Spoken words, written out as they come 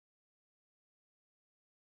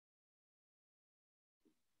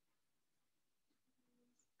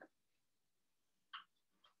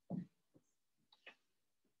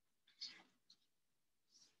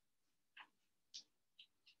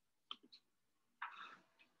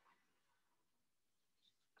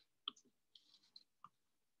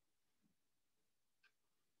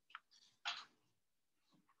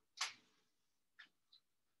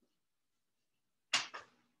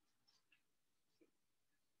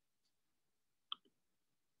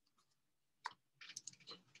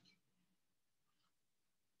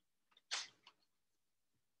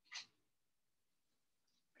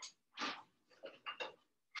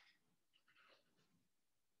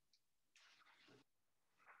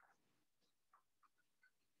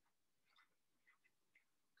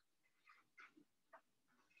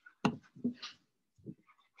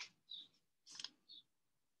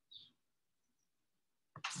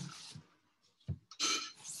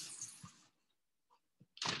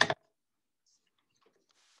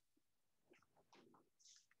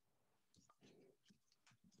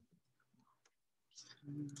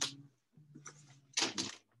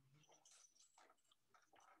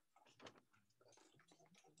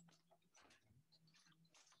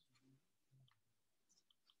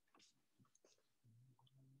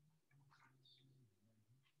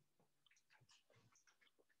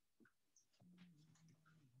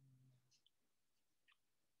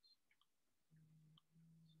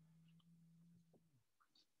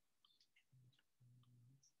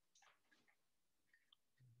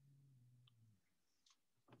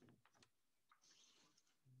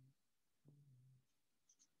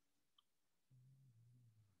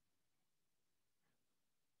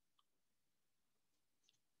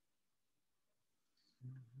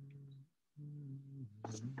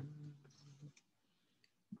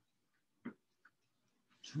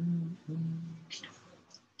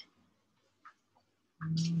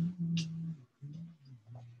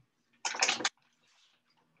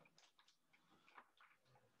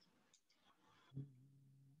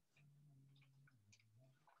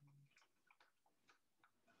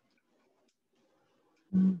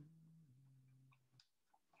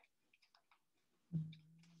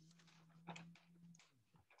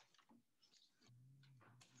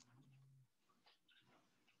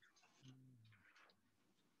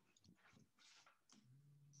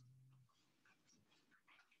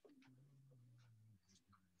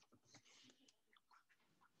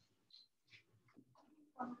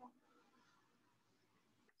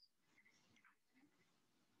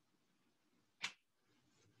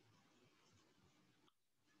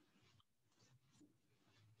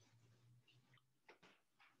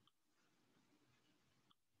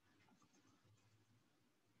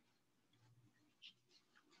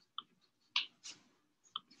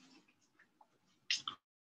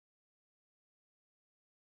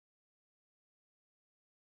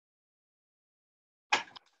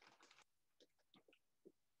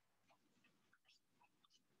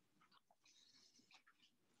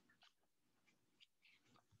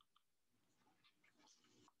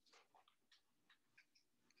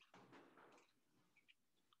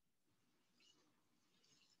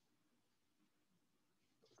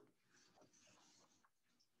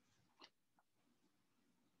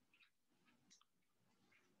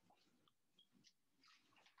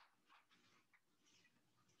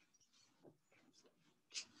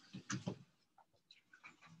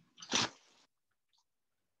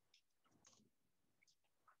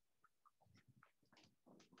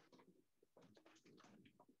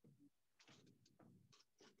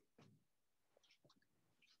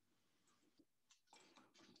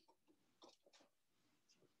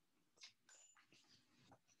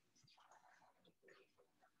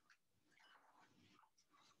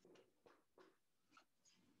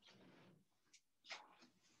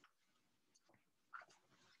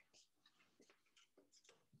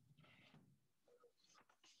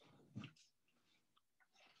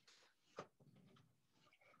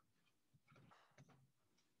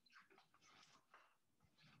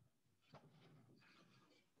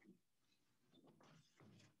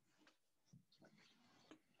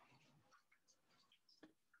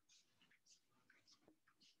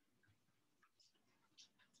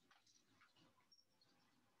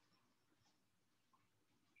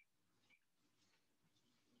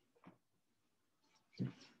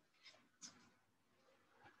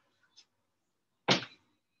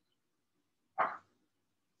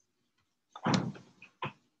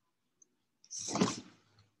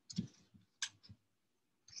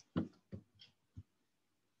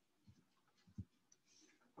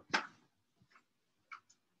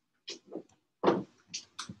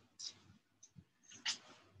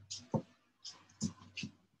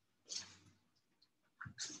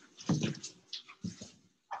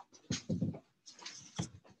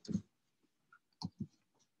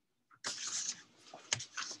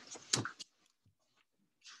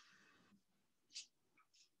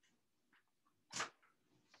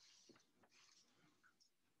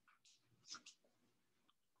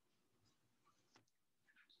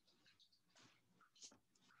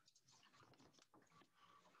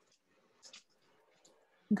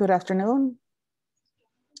Good afternoon.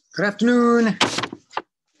 Good afternoon,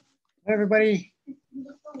 everybody.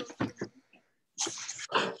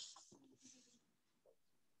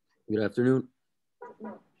 Good afternoon.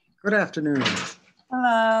 Good afternoon.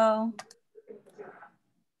 Hello.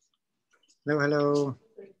 Hello, hello.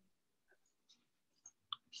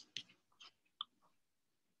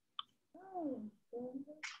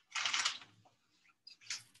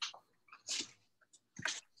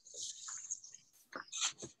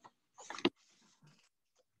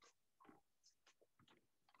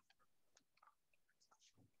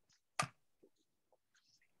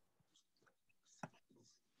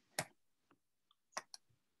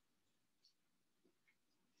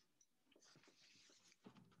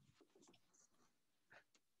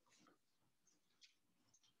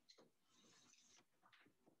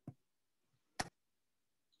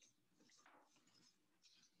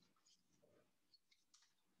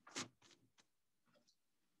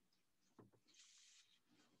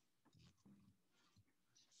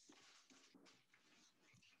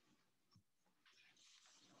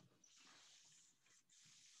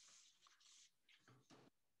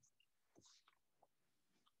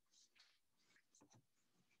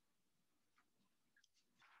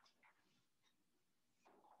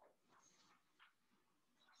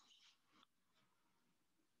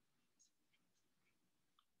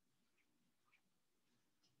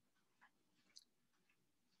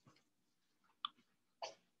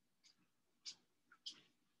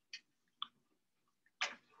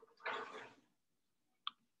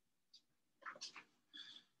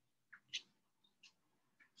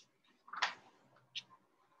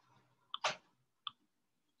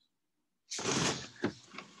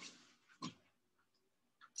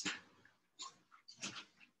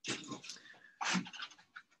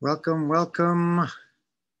 Welcome, welcome.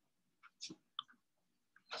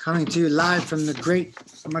 Coming to you live from the great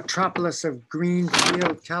metropolis of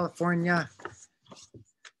Greenfield, California.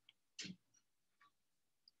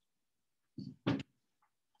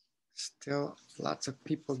 Still lots of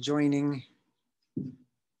people joining.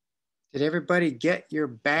 Did everybody get your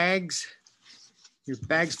bags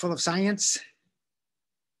full of science?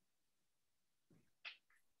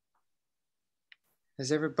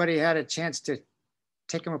 Has everybody had a chance to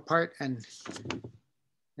take them apart and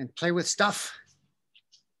play with stuff?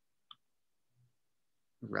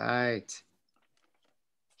 Right.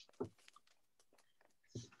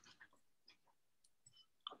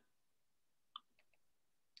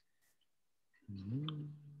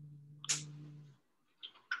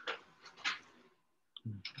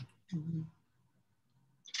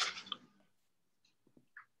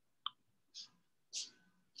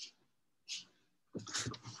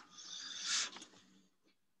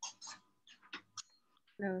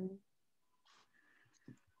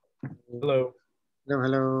 Hello. Hello,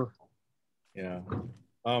 hello. Yeah.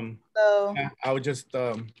 Hello. I would just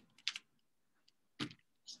I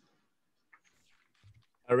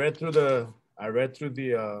read through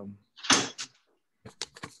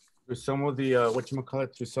some of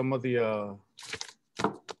the through some of the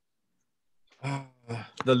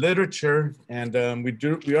literature, and we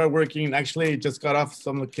are working. Actually, just got off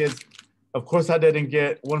some of the kids. Of course, I didn't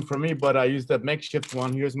get one for me, but I used the makeshift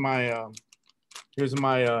one. Here's my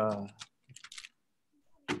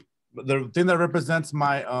the thing that represents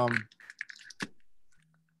my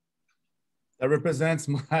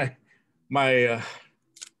my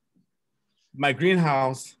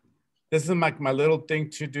greenhouse. This is my little thing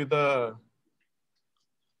to do the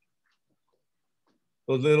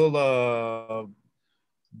little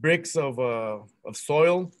bricks of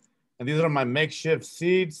soil, and these are my makeshift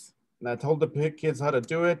seeds. And I told the kids how to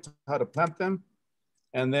do it, how to plant them,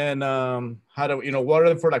 and then how to water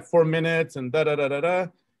them for like 4 minutes and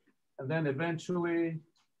and then eventually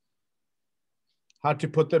how to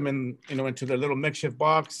put them in into their little makeshift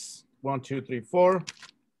box, 1, 2, 3, 4,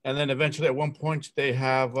 and then eventually at one point they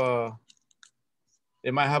might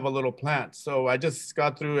have a little plant. So I just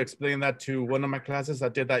got through explaining that to one of my classes. I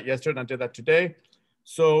did that yesterday and I did that today.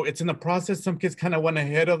 So it's in the process. Some kids kind of went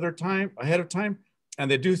ahead of time, and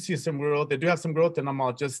they do see some growth. They do have some growth, and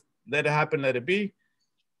I'll just let it happen, let it be.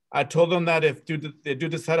 I told them that if they do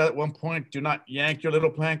decide at one point, do not yank your little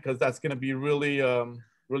plant, because that's going to be really,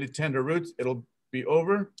 really tender roots. It'll be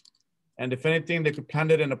over. And if anything, they could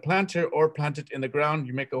plant it in a planter or plant it in the ground.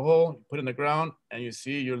 You make a hole, you put it in the ground, and you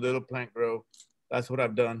see your little plant grow. That's what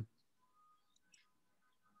I've done.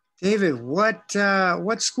 David, what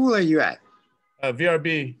school are you at?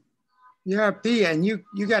 VRB. VRB, and you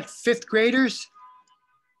got 5th graders?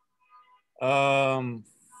 4th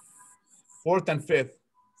and 5th.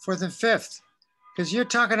 4th and 5th, because you're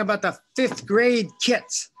talking about the 5th grade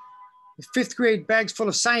kits, the 5th grade bags full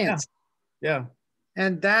of science. Yeah.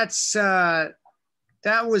 And that's that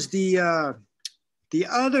was the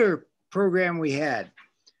other program we had,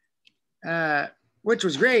 which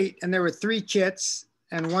was great. And there were 3 kits,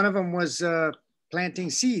 and one of them was planting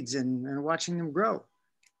seeds and watching them grow.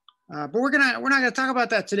 But we're not gonna talk about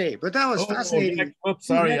that today. But that was fascinating. Yeah. Oops,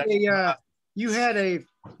 sorry. You had a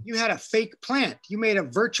fake plant. You made a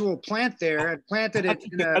virtual plant there and planted it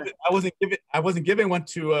in a. I wasn't giving one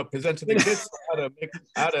to present to the kids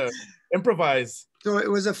how to improvise. So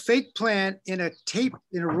it was a fake plant in a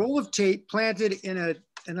roll of tape, planted in a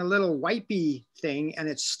little wipey thing, and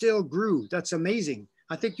it still grew. That's amazing.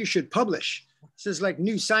 I think you should publish. This is like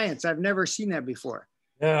new science. I've never seen that before.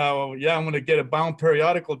 Yeah, well, yeah, I'm gonna get a bound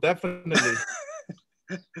periodical, definitely.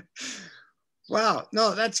 Wow,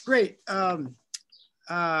 no, that's great.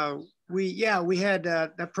 We had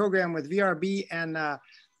that program with VRB and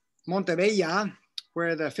Montebella,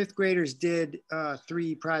 where the 5th graders did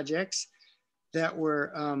 3 projects that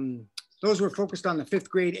were, those were focused on the 5th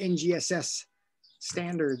grade NGSS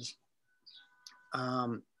standards.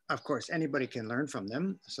 Of course, anybody can learn from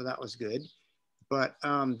them, so that was good. But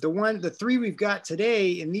the 3 we've got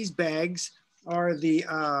today in these bags are the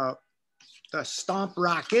Stomp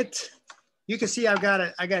rocket. You can see I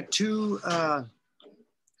got 2.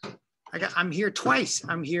 I'm here twice.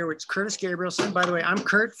 I'm here with Curtis Gabrielson. By the way, I'm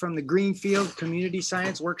Kurt from the Greenfield Community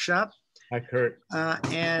Science Workshop. Hi, Kurt.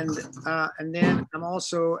 And then I'm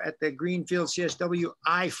also at the Greenfield CSW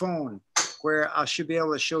iPhone, where I should be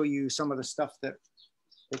able to show you some of the stuff that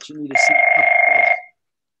you need to see.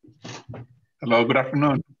 Hello, good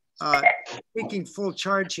afternoon. Taking full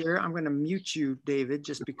charge here. I'm going to mute you, David,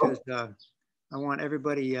 just because I want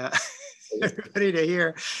everybody everybody to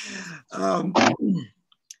hear.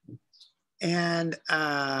 And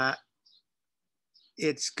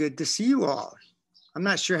it's good to see you all. I'm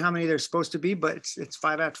not sure how many there's supposed to be, but it's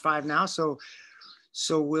 5 after 5 now. So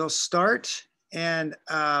we'll start. And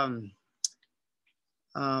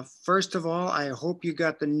first of all, I hope you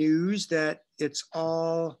got the news that it's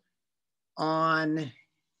all on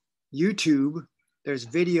YouTube. There's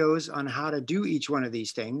videos on how to do each one of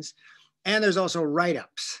these things. And there's also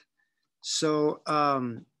write-ups. So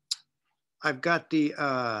I've got the,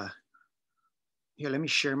 here, let me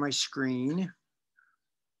share my screen.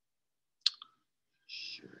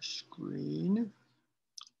 Share screen.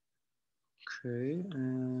 Okay,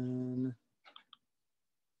 and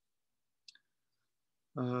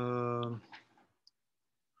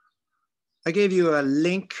I gave you a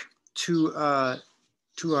link to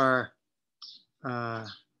our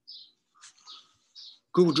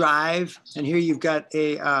Google Drive, and here you've got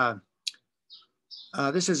a,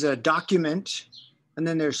 this is a document, and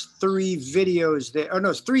then there's 3 videos there, oh no,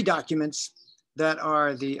 it's 3 documents that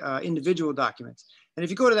are the individual documents. And if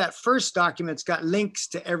you go to that first document, it's got links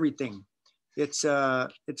to everything. It's a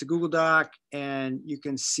Google Doc, and you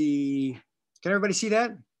can see, can everybody see that?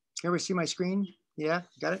 Can everybody see my screen? Yeah,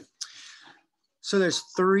 got it? So there's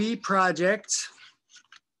 3 projects.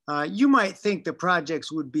 You might think the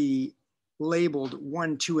projects would be labeled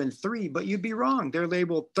 1, 2, and 3, but you'd be wrong. They're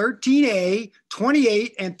labeled 13A,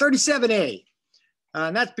 28, and 37A.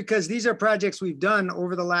 And that's because these are projects we've done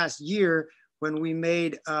over the last year when we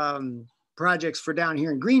made projects for down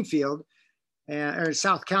here in Greenfield, or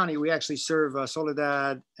South County. We actually serve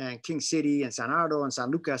Soledad and King City and San Ardo and San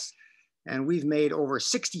Lucas. And we've made over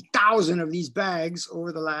 60,000 of these bags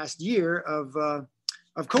over the last year of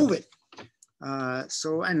COVID.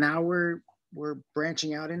 And now we're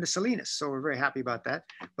branching out into Salinas. So we're very happy about that.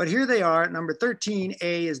 But here they are. Number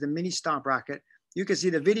 13A is the mini Stomp rocket. You can see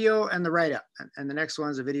the video and the write-up. And the next one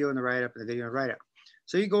is the video and the write-up and the video and write-up.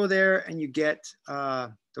 So you go there and you get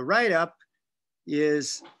the write-up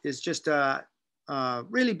is just a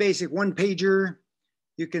really basic 1-pager.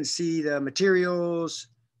 You can see the materials,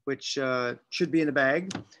 which should be in the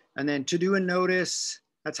bag. And then to do and notice,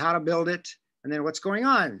 that's how to build it. And then what's going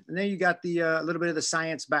on. And then you got the little bit of the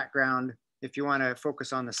science background if you want to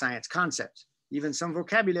focus on the science concepts. Even some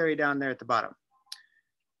vocabulary down there at the bottom.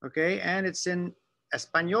 Okay, and it's in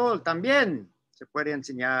Español también. Se puede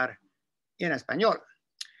enseñar en Español.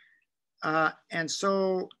 And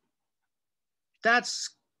so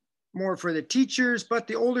that's more for the teachers, but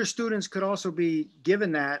the older students could also be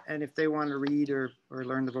given that. And if they want to read or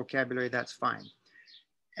learn the vocabulary, that's fine.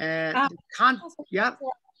 And yeah,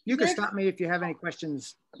 you can stop me if you have any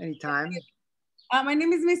questions anytime. My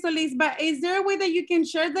name is Miss Solis, but is there a way that you can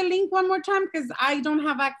share the link one more time? Because I don't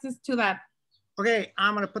have access to that. Okay,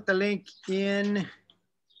 I'm gonna put the link in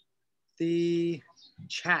the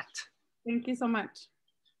chat. Thank you so much.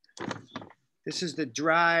 This is the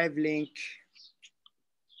Drive link.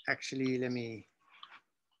 Actually, let me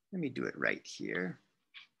do it right here.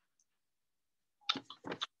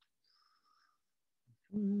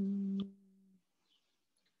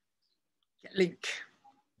 Get link.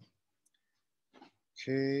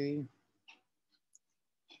 Okay.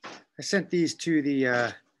 I sent these to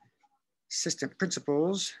the assistant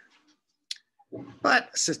principals, but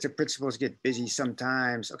assistant principals get busy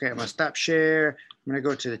sometimes. Okay, I'm gonna stop share. I'm gonna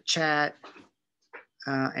go to the chat.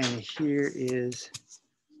 And here is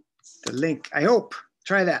the link. I hope,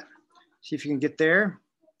 try that. See if you can get there.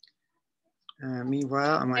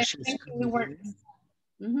 Meanwhile, I'm gonna share screen.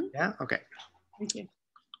 Yeah, okay. Thank you.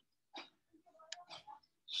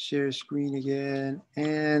 Share screen again.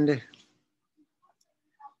 And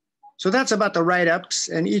so that's about the write-ups,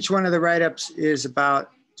 and each one of the write-ups is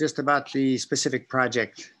just about the specific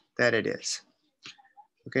project that it is.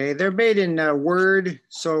 Okay, they're made in Word,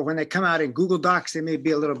 so when they come out in Google Docs, they may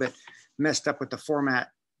be a little bit messed up with the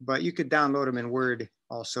format, but you could download them in Word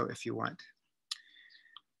also if you want.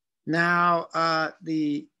 Now,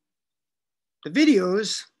 the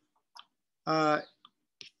videos,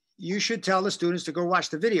 you should tell the students to go watch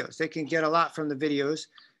the videos. They can get a lot from the videos.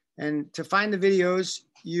 And to find the videos,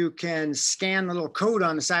 you can scan the little code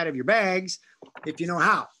on the side of your bags if you know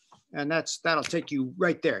how. And that'll take you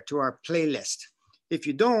right there to our playlist. If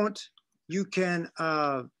you don't, you can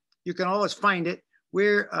always find it.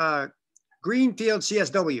 We're Greenfield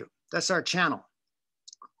CSW. That's our channel,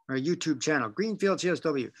 our YouTube channel, Greenfield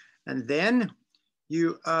CSW. And then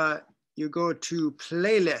you go to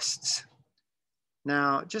playlists.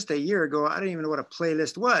 Now, just a year ago, I didn't even know what a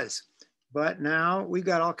playlist was, but now we've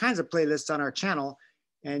got all kinds of playlists on our channel,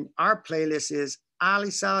 and our playlist is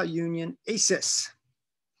AUSD Union ASES.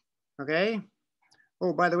 Okay.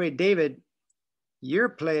 Oh, by the way, David your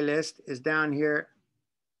playlist is down here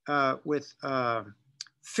with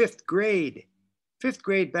fifth grade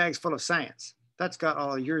bags full of science. That's got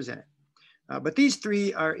all of yours in it. But these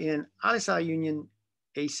three are in AUSD Union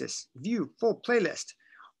ASES view full playlist.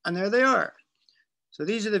 And there they are. So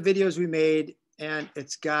these are the videos we made, and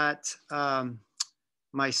it's got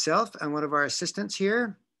myself and one of our assistants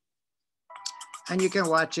here. And you can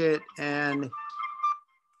watch it. And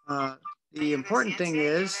the important thing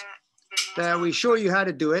is that we show you how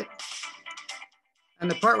to do it. And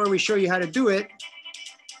the part where we show you how to do it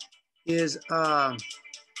is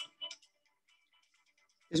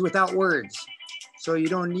without words. So you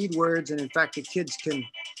don't need words. And in fact, the kids can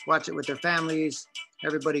watch it with their families.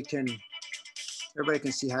 Everybody can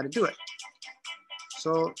see how to do it.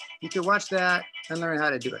 So you can watch that and learn how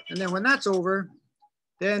to do it. And then when that's over,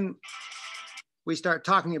 then we start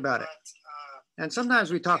talking about it. And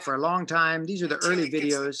sometimes we talk for a long time. These are the early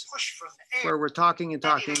videos where we're talking and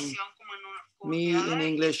talking, me in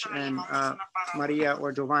English and Maria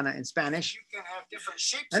or Giovanna in Spanish.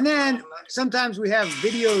 And then sometimes we have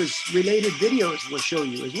videos, related videos we'll show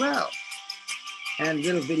you as well. And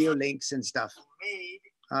little video links and stuff.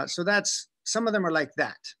 So that's, some of them are like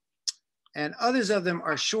that. And others of them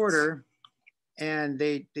are shorter, and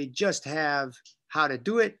they just have how to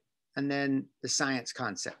do it and then the science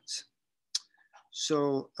concepts.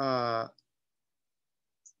 So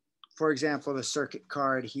for example, the circuit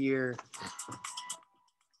card here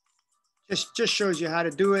just shows you how to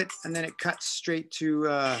do it, and then it cuts straight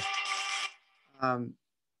to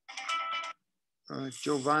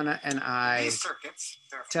Giovanna and I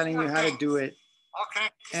telling you how to do it.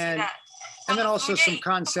 And then also some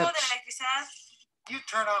concepts. You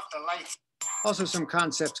turn off the lights. Also some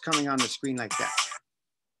concepts coming on the screen like that.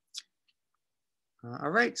 All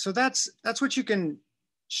right, so that's what you can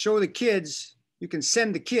show the kids. You can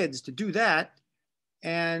send the kids to do that,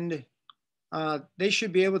 and they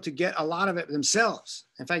should be able to get a lot of it themselves.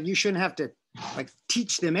 In fact, you shouldn't have to like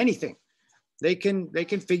teach them anything. They can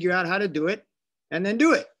figure out how to do it and then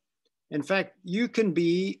do it. In fact, you can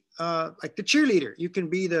be like the cheerleader. You can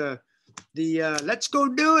be the let's go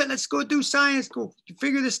do it. Let's go do science. Go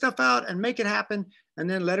figure this stuff out and make it happen, and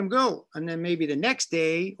then let them go. And then maybe the next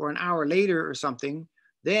day or an hour later or something,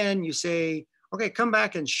 then you say, okay, come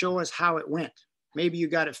back and show us how it went. Maybe you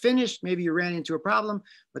got it finished. Maybe you ran into a problem,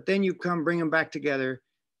 but then you come bring them back together,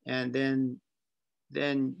 and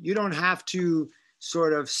then you don't have to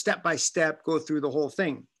sort of step by step go through the whole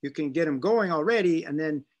thing. You can get them going already, and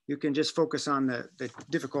then you can just focus on the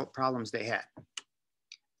difficult problems they had.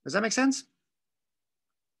 Does that make sense?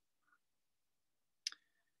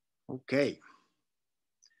 Okay.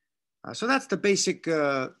 So that's the basic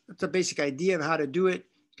idea of how to do it.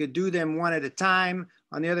 You could do them one at a time.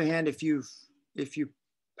 On the other hand, if you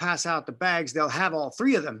pass out the bags, they'll have all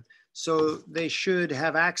three of them. So they should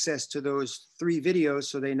have access to those 3 videos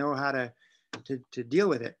so they know how to deal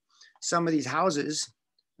with it. Some of these houses,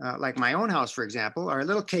 like my own house, for example, are a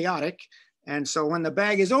little chaotic. And so when the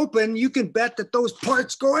bag is open, you can bet that those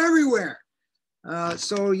parts go everywhere.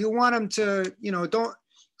 So you want them to,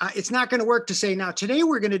 it's not going to work to say, now today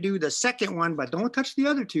we're going to do the second one, but don't touch the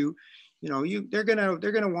other 2. They're going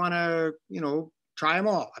to want to, try them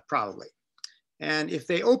all probably. And if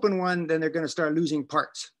they open one, then they're going to start losing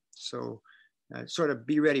parts. So sort of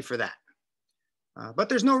be ready for that. But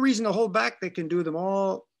there's no reason to hold back. They can do them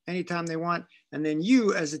all anytime they want. And then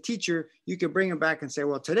you, as a teacher, you can bring them back and say,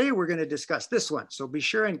 well, today we're going to discuss this one. So be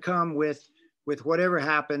sure and come with whatever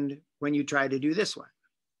happened when you try to do this one.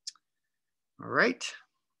 All right.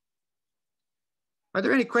 Are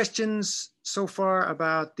there any questions so far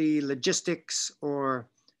about the logistics or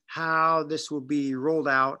how this will be rolled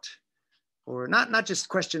out? Or not just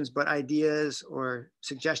questions, but ideas or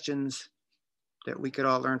suggestions that we could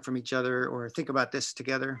all learn from each other or think about this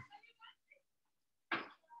together?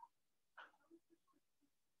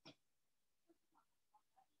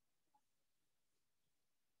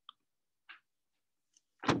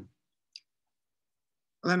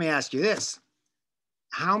 Let me ask you this.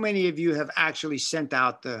 How many of you have actually sent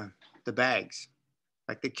out the bags?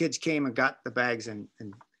 Like the kids came and got the bags and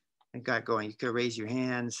got going. You could raise your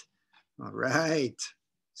hands. All right,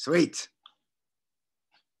 sweet.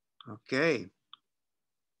 Okay.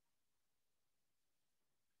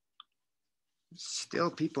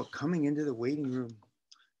 Still people coming into the waiting room.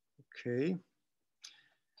 Okay.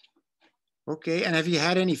 Okay, and have you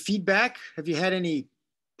had any feedback? Have you had any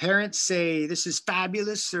parents say, this is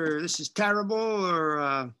fabulous, or this is terrible,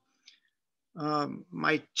 or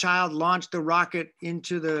my child launched a rocket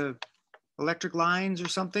into the electric lines or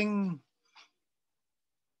something?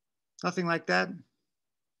 Nothing like that?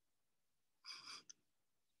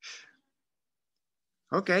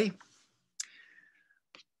 Okay.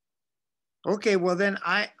 Okay, well then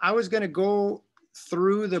I was going to go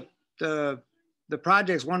through the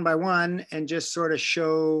projects one by one and just sort of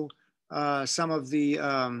show some of the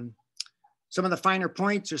finer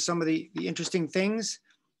points or some of the interesting things.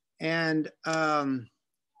 And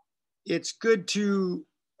it's good to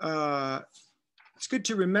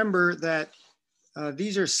remember that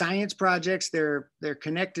these are science projects. They're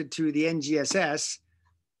connected to the NGSS,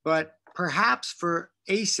 but perhaps for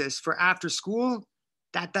ASES, for after school,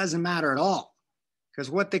 that doesn't matter at all. Because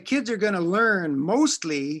what the kids are going to learn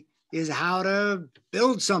mostly is how to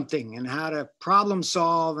build something and how to problem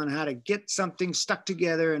solve and how to get something stuck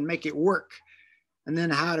together and make it work. And then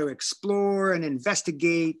how to explore and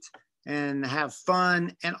investigate and have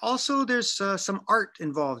fun. And also there's some art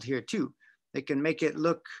involved here too. They can make it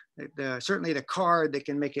look, certainly the card, they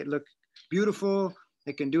can make it look beautiful.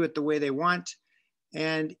 They can do it the way they want.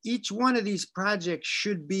 And each one of these projects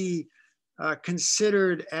should be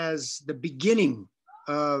considered as the beginning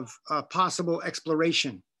of possible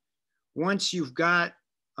exploration. Once you've got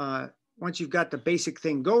the basic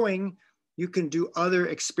thing going, you can do other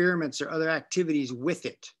experiments or other activities with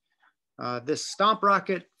it. This Stomp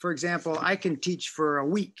rocket, for example, I can teach for a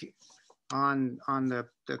week on the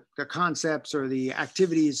concepts or the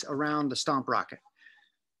activities around the Stomp rocket.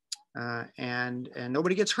 And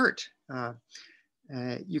nobody gets hurt.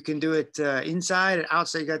 You can do it inside and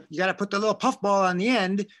outside. You got to put the little puffball on the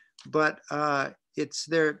end, but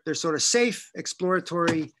they're sort of safe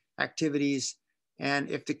exploratory activities. And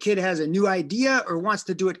if the kid has a new idea or wants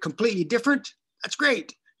to do it completely different, that's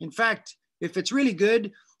great. In fact, if it's really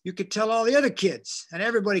good, you could tell all the other kids and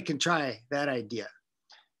everybody can try that idea.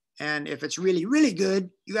 And if it's really, really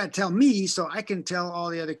good, you got to tell me so I can tell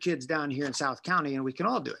all the other kids down here in South County and we can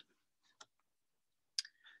all do it.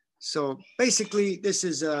 So basically this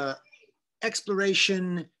is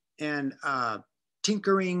exploration and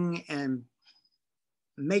tinkering and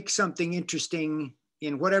make something interesting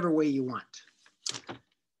in whatever way you want.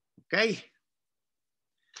 Okay.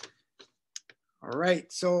 All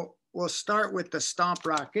right, so we'll start with the Stomp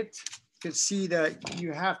rocket. You can see that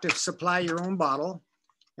you have to supply your own bottle.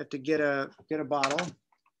 You have to get a bottle.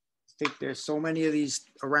 I think there's so many of these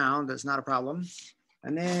around, that's not a problem.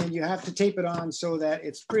 And then you have to tape it on so that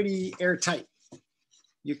it's pretty airtight.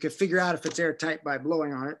 You can figure out if it's airtight by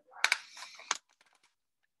blowing on it.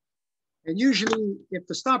 And usually if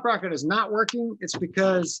the Stomp rocket is not working, it's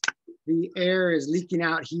because the air is leaking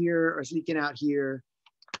out here or it's leaking out here,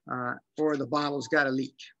 or the bottle's got a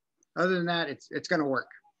leak. Other than that, it's gonna work.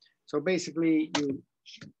 So basically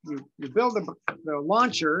you build the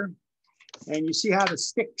launcher and you see how the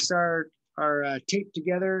sticks are taped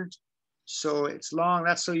together. So it's long,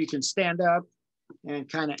 that's so you can stand up and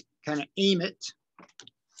kind of aim it.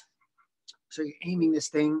 So you're aiming this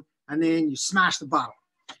thing and then you smash the bottle.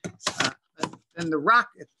 And the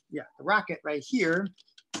rocket right here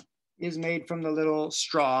is made from the little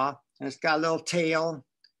straw and it's got a little tail.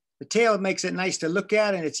 The tail makes it nice to look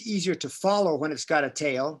at and it's easier to follow when it's got a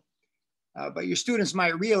tail. But your students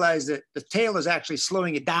might realize that the tail is actually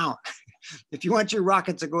slowing it down. If you want your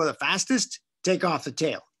rocket to go the fastest, take off the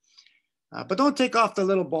tail. But don't take off the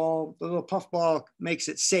little ball. The little puff ball makes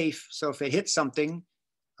it safe. So if it hits something,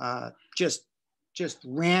 just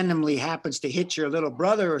randomly happens to hit your little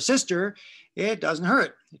brother or sister, it doesn't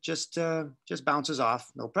hurt. It just bounces off,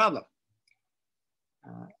 no problem.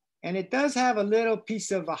 And it does have a little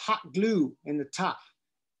piece of a hot glue in the top.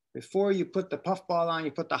 Before you put the puffball on,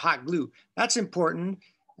 you put the hot glue. That's important.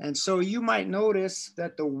 And so you might notice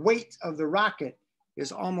that the weight of the rocket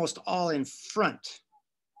is almost all in front.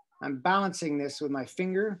 I'm balancing this with my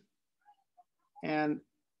finger and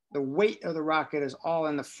the weight of the rocket is all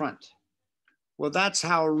in the front. Well, that's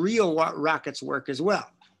how real rockets work as well.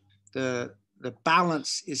 The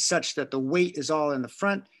balance is such that the weight is all in the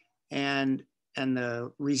front and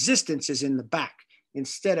the resistance is in the back.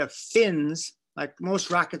 Instead of fins, like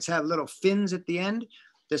most rockets have little fins at the end,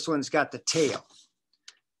 this one's got the tail.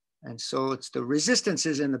 And so it's the resistance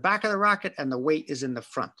is in the back of the rocket and the weight is in the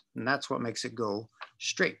front. And that's what makes it go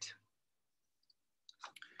straight.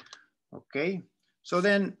 Okay, so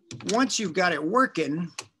then once you've got it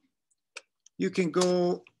working, you can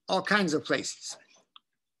go all kinds of places.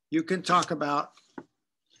 You can talk about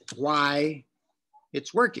why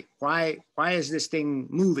it's working. Why is this thing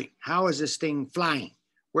moving? How is this thing flying?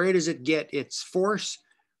 Where does it get its force?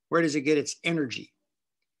 Where does it get its energy?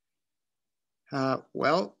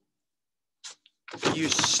 Well, you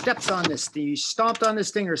stepped on this thing, you stomped on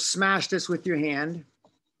this thing or smashed this with your hand,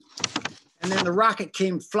 and then the rocket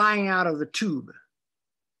came flying out of the tube.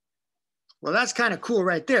 Well, that's kind of cool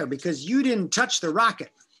right there because you didn't touch the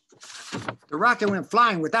rocket. The rocket went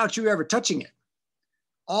flying without you ever touching it.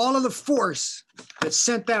 All of the force that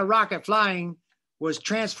sent that rocket flying was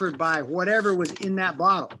transferred by whatever was in that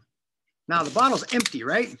bottle. Now the bottle's empty,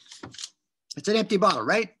 right? It's an empty bottle,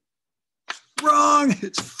 right? Wrong,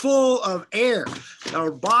 it's full of air.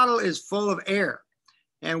 Our bottle is full of air.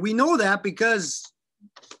 And we know that because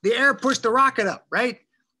the air pushed the rocket up, right?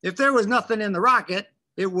 If there was nothing in the rocket,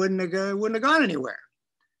 it wouldn't have gone anywhere.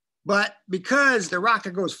 But because the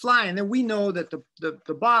rocket goes flying, then we know that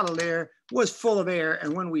the bottle there was full of air.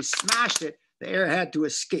 And when we smashed it, the air had to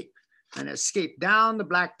escape. And it escaped down the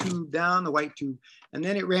black tube, down the white tube, and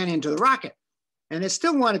then it ran into the rocket. And it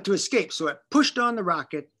still wanted to escape. So it pushed on the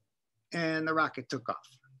rocket and the rocket took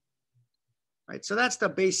off. Right? So that's the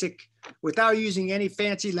basic, without using any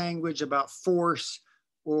fancy language about force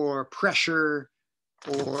or pressure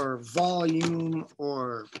or volume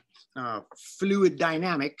or fluid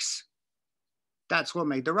dynamics. That's what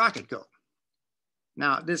made the rocket go.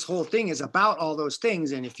 Now, this whole thing is about all those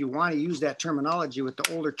things. And if you want to use that terminology with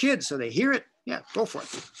the older kids so they hear it, yeah, go for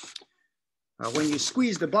it. When you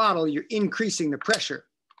squeeze the bottle, you're increasing the pressure.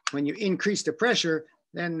 When you increase the pressure,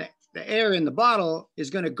 then the air in the bottle is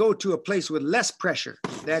going to go to a place with less pressure.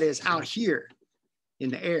 That is out here in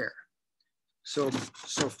the air. So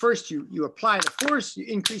first you apply the force, you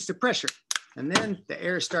increase the pressure, and then the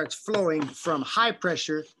air starts flowing from high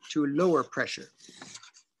pressure to lower pressure.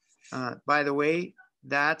 By the way,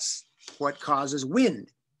 that's what causes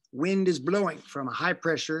wind. Wind is blowing from a high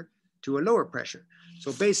pressure to a lower pressure.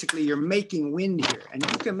 So basically you're making wind here, and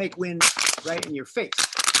you can make wind right in your face.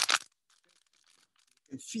 You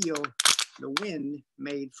can feel the wind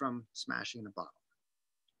made from smashing the bottle.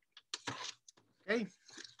 Okay,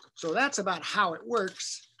 so that's about how it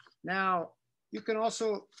works. Now, you can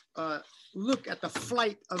also look at the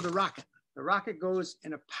flight of the rocket. The rocket goes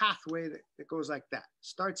in a pathway that goes like that.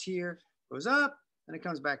 Starts here, goes up, and it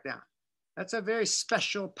comes back down. That's a very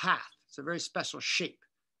special path. It's a very special shape.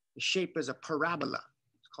 The shape is a parabola.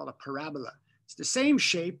 It's called a parabola. It's the same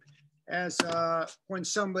shape as when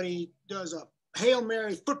somebody does a Hail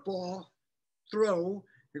Mary football throw.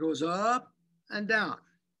 It goes up and down.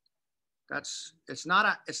 It's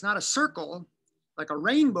not a circle. Like a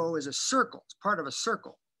rainbow is a circle. It's part of a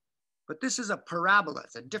circle. But this is a parabola.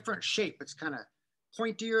 It's a different shape. It's kind of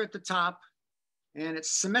pointier at the top, and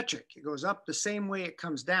it's symmetric. It goes up the same way it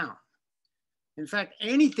comes down. In fact,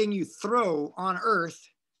 anything you throw on Earth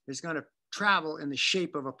is going to travel in the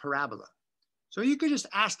shape of a parabola. So you could just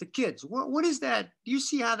ask the kids, what is that? Do you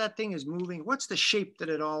see how that thing is moving? What's the shape that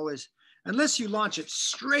it always, unless you launch it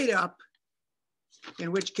straight up,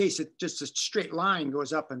 in which case it just a straight line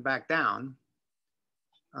goes up and back down.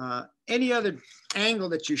 Any other angle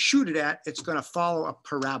that you shoot it at, it's going to follow a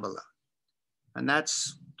parabola. And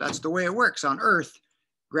that's the way it works on Earth.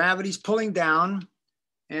 Gravity's pulling down,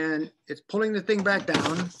 and it's pulling the thing back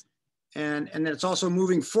down, and then it's also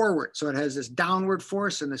moving forward. So it has this downward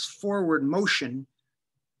force and this forward motion,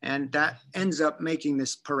 and that ends up making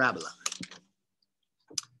this parabola.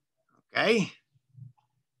 Okay.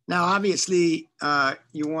 Now, obviously,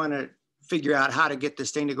 you want to figure out how to get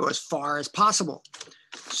this thing to go as far as possible.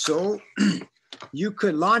 So you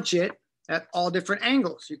could launch it at all different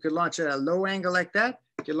angles. You could launch it at a low angle like that.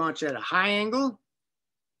 You could launch it at a high angle.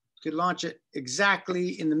 You could launch it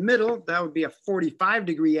exactly in the middle. That would be a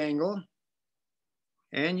 45-degree angle.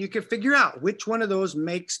 And you can figure out which one of those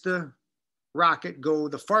makes the rocket go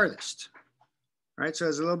the farthest. All right, so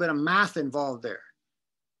there's a little bit of math involved there.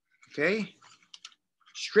 Okay,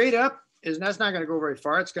 straight up that's not going to go very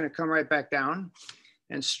far. It's going to come right back down.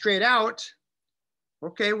 And straight out,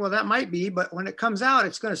 okay, well, that might be, but when it comes out,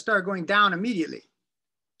 it's going to start going down immediately.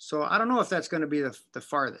 So I don't know if that's going to be the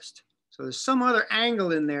farthest. So there's some other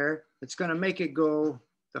angle in there that's going to make it go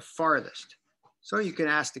the farthest. So you can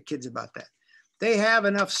ask the kids about that. They have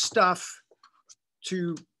enough stuff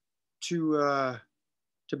to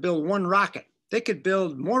build one rocket. They could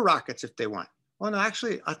build more rockets if they want. Well, no,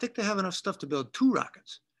 actually, I think they have enough stuff to build 2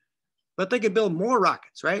 rockets. But they could build more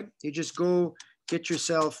rockets, right? You just go get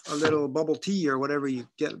yourself a little bubble tea or whatever, you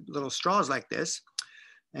get little straws like this,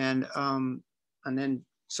 and then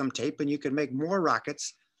some tape, and you can make more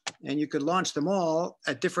rockets, and you could launch them all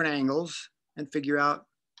at different angles and figure out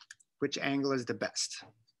which angle is the best.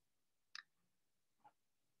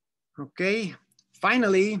 Okay,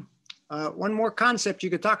 finally, one more concept you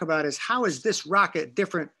could talk about is how is this rocket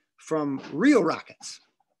different from real rockets?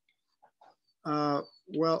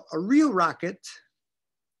 Well, a real rocket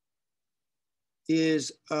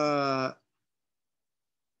is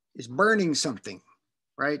burning something.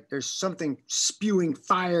 right? There's something spewing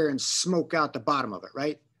fire and smoke out the bottom of it,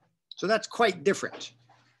 right? So that's quite different.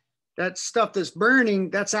 That stuff that's burning,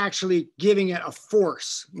 that's actually giving it a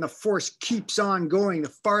force, and the force keeps on going. The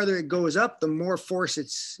farther it goes up, the more force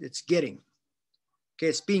it's getting. Okay,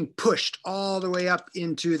 it's being pushed all the way up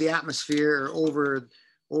into the atmosphere or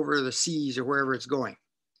over the seas or wherever it's going.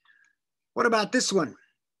 What about this one?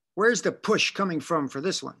 Where's the push coming from for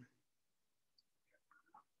this one?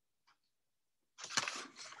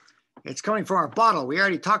 It's coming from our bottle. We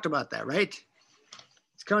already talked about that, right?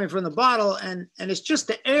 It's coming from the bottle and it's just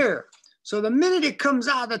the air. So the minute it comes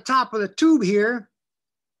out of the top of the tube here,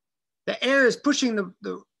 the air is pushing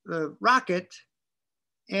the rocket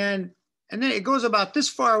and then it goes about this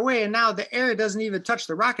far away and now the air doesn't even touch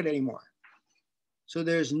the rocket anymore. So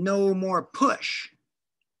there's no more push.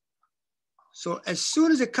 So as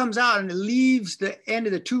soon as it comes out and it leaves the end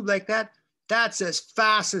of the tube like that, that's as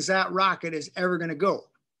fast as that rocket is ever gonna go.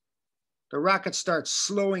 The rocket starts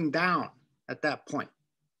slowing down at that point.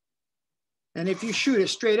 And if you shoot it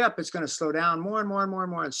straight up, it's gonna slow down more and more and more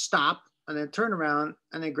and more and stop and then turn around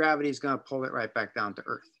and then gravity is gonna pull it right back down to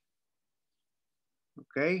Earth.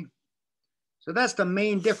 Okay, so that's the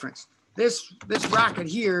main difference. This rocket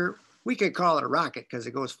here, we could call it a rocket because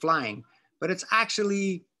it goes flying, but it's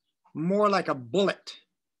actually more like a bullet.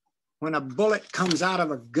 When a bullet comes out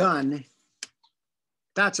of a gun,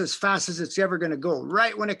 that's as fast as it's ever gonna go.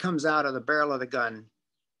 Right when it comes out of the barrel of the gun,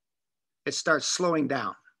 it starts slowing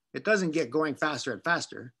down. It doesn't get going faster and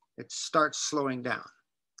faster. It starts slowing down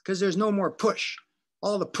because there's no more push.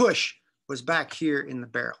 All the push was back here in the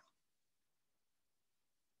barrel.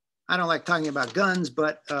 I don't like talking about guns,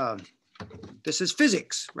 but this is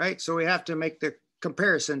physics, right? So we have to make the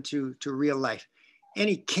comparison to real life.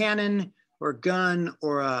 Any cannon or gun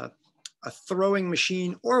or a throwing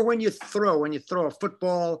machine, or when you throw a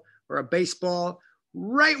football or a baseball,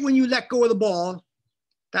 right when you let go of the ball,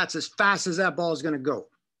 that's as fast as that ball is gonna go.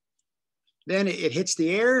 Then it hits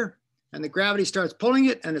the air and the gravity starts pulling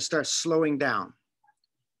it and it starts slowing down.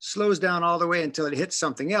 Slows down all the way until it hits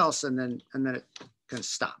something else and then it can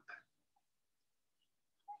stop.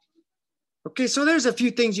 Okay, so there's a few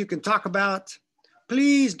things you can talk about.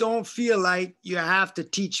 Please don't feel like you have to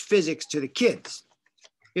teach physics to the kids.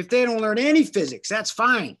 If they don't learn any physics, that's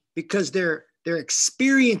fine because they're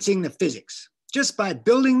experiencing the physics. Just by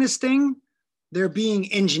building this thing, they're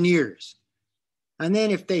being engineers. And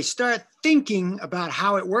then if they start thinking about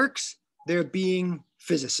how it works, they're being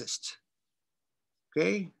physicists.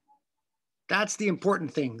 Okay? That's the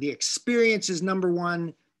important thing. The experience is number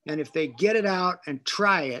one. And if they get it out and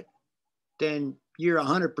try it, then you're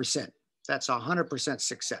 100%. That's 100%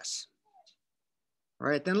 success. All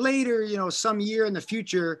right, then later, some year in the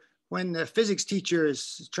future, when the physics teacher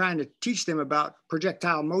is trying to teach them about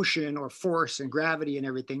projectile motion or force and gravity and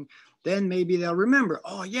everything, then maybe they'll remember,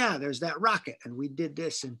 oh yeah, there's that rocket and we did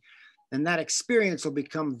this, and that experience will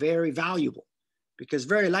become very valuable because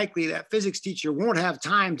very likely that physics teacher won't have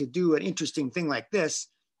time to do an interesting thing like this.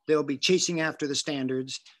 They'll be chasing after the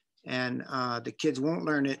standards and the kids won't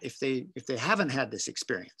learn it if they haven't had this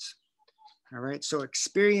experience. All right, so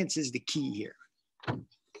experience is the key here.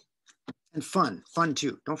 And fun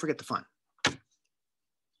too. Don't forget the fun.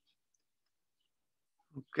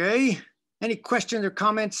 Okay, any questions or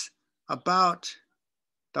comments about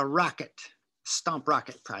the rocket, Stomp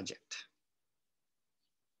rocket project?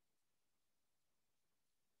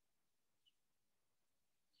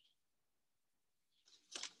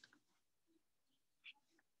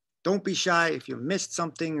 Don't be shy if you missed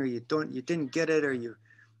something or you didn't get it or you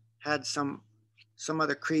had some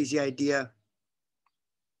other crazy idea.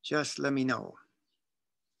 Just let me know.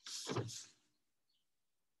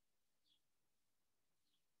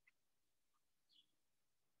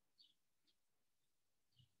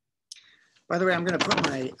 By the way, I'm going to put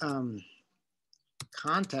my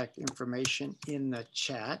contact information in the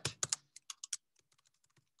chat.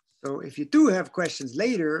 So if you do have questions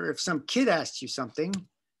later, or if some kid asks you something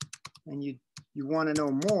and you want to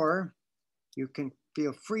know more, you can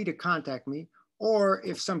feel free to contact me. Or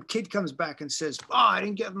if some kid comes back and says, oh, I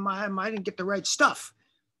didn't get the right stuff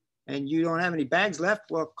and you don't have any bags left,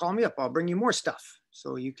 well, call me up. I'll bring you more stuff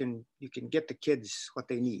so you can get the kids what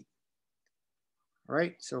they need. All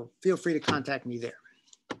right, so feel free to contact me there.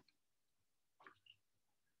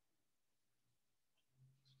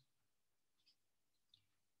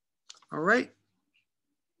 All right.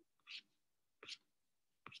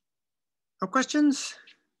 No questions?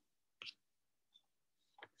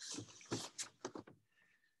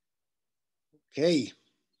 Okay.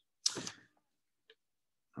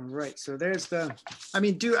 All right, so there's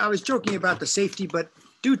I was joking about the safety, but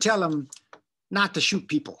do tell them, not to shoot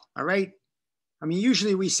people, all right? I mean,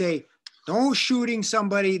 usually we say, don't shooting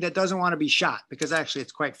somebody that doesn't want to be shot, because actually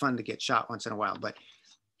it's quite fun to get shot once in a while, but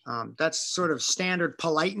that's sort of standard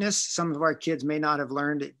politeness. Some of our kids may not have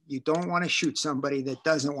learned it. You don't want to shoot somebody that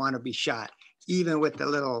doesn't want to be shot, even with the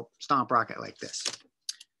little stomp rocket like this.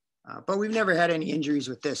 But we've never had any injuries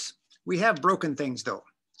with this. We have broken things though.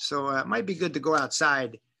 So it might be good to go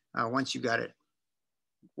outside once you got it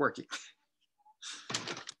working.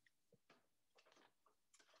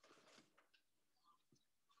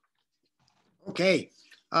 Okay,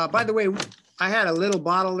 by the way, I had a little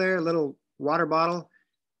bottle there, a little water bottle.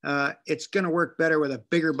 It's gonna work better with a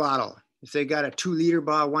bigger bottle. If they got a 2 liter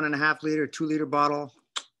bottle, 1.5 liter, 2 liter bottle,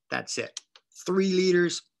 that's it. 3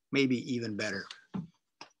 liters, maybe even better.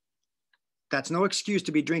 That's no excuse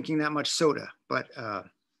to be drinking that much soda, but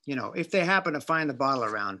you know, if they happen to find the bottle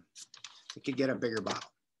around, they could get a bigger bottle.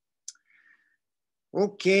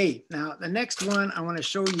 Okay, now the next one I wanna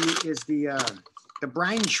show you is the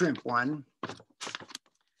brine shrimp one.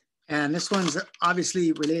 And this one's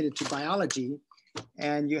obviously related to biology.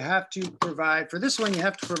 And you have to provide, for this one, you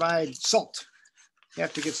have to provide salt. You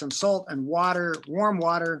have to get some salt and water, warm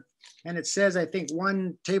water. And it says, I think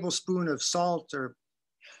 1 tablespoon of salt or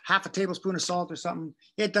half a tablespoon of salt or something.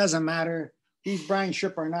 It doesn't matter. These brine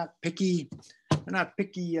shrimp are not picky. They're not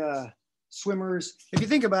picky swimmers. If you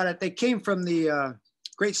think about it, they came from the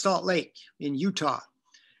Great Salt Lake in Utah.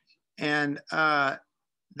 And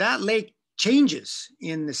that lake changes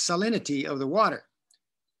in the salinity of the water.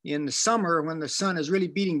 In the summer, when the sun is really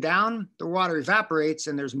beating down, the water evaporates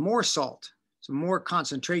and there's more salt, so more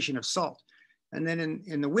concentration of salt. And then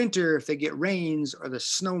in the winter, if they get rains or the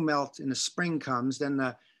snow melt in the spring comes, then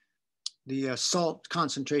the salt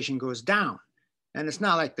concentration goes down. And it's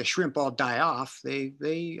not like the shrimp all die off.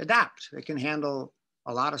 They adapt. They can handle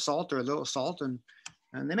a lot of salt or a little salt, and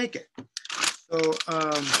they make it. So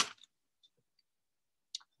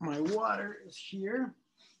my water is here.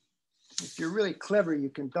 If you're really clever, you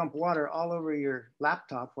can dump water all over your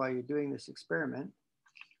laptop while you're doing this experiment.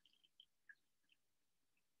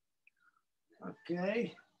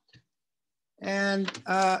 Okay. And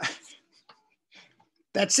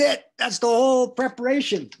that's it. That's the whole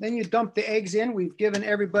preparation. Then you dump the eggs in. We've given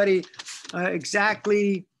everybody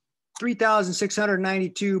exactly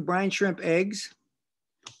 3,692 brine shrimp eggs.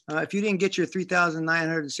 If you didn't get your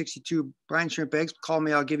 3,962 brine shrimp eggs, call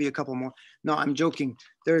me, I'll give you a couple more. No, I'm joking.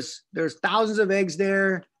 There's thousands of eggs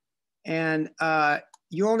there, and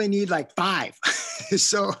you only need like 5.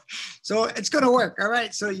 so it's gonna work, all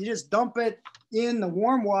right? So you just dump it in the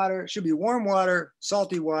warm water. It should be warm water,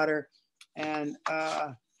 salty water, and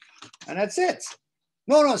that's it.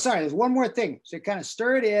 No, sorry, there's one more thing. So you kind of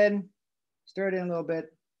stir it in a little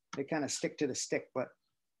bit. They kind of stick to the stick, but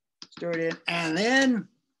stir it in, and then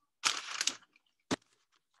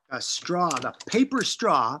a straw, the paper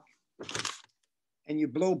straw, and you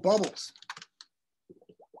blow bubbles.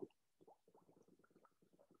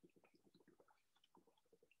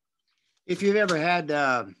 If you've ever had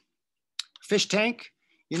a fish tank,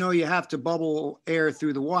 you know you have to bubble air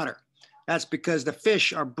through the water. That's because the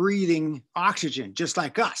fish are breathing oxygen just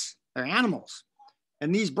like us. They're animals.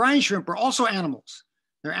 And these brine shrimp are also animals.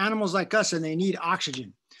 They're animals like us, and they need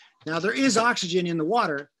oxygen. Now there is oxygen in the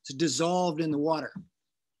water. It's dissolved in the water.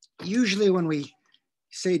 Usually when we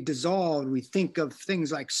say dissolved, we think of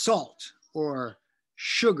things like salt or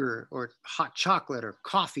sugar or hot chocolate or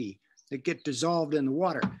coffee that get dissolved in the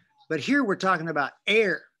water. But here we're talking about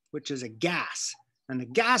air, which is a gas, and the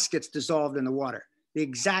gas gets dissolved in the water the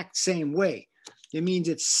exact same way. It means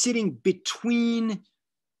it's sitting between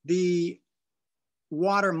the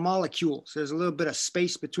water molecules. There's a little bit of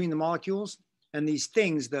space between the molecules, and these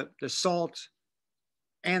things, the salt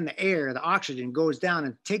and the air, the oxygen goes down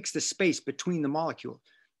and takes the space between the molecules.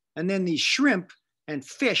 And then these shrimp and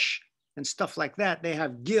fish and stuff like that, they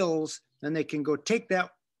have gills, and they can go take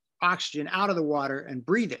that oxygen out of the water and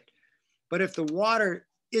breathe it. But if the water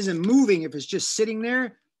isn't moving, if it's just sitting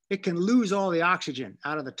there, it can lose all the oxygen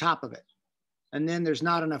out of the top of it. And then there's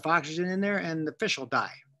not enough oxygen in there, and the fish will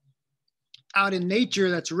die. Out in nature,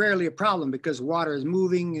 that's rarely a problem because water is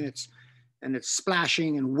moving and it's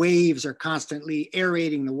splashing, and waves are constantly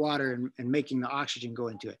aerating the water and making the oxygen go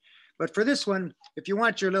into it. But for this one, if you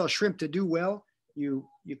want your little shrimp to do well, you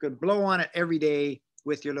could blow on it every day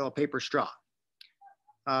with your little paper straw.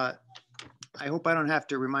 I hope I don't have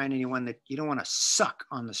to remind anyone that you don't want to suck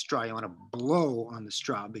on the straw. You want to blow on the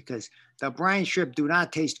straw, because the brine shrimp do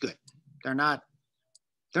not taste good. They're not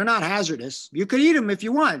hazardous. You could eat them if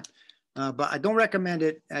you want, but I don't recommend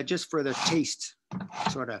it just for the taste,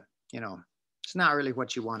 sort of, you know, it's not really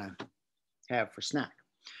what you want to have for snack.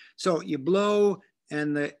 So you blow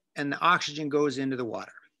and the oxygen goes into the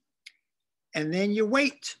water. And then you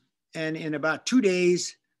wait. And in about 2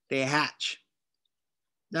 days, they hatch.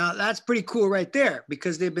 Now that's pretty cool right there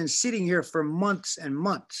because they've been sitting here for months and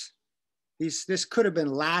months. This could have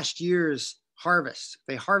been last year's harvest.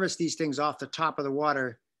 They harvest these things off the top of the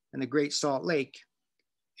water in the Great Salt Lake.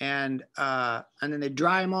 And then they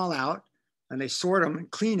dry them all out and they sort them and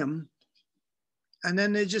clean them. And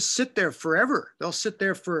then they just sit there forever. They'll sit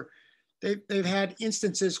there for, they've had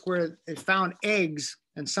instances where they found eggs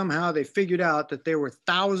and somehow they figured out that they were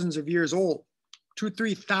thousands of years old,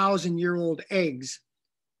 2,000-3,000-year-old eggs.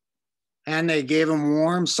 And they gave them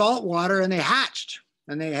warm salt water and they hatched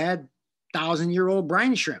and they had 1,000-year-old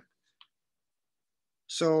brine shrimp.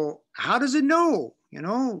 So how does it know? You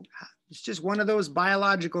know, it's just one of those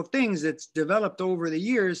biological things that's developed over the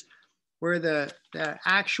years where the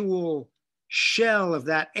actual shell of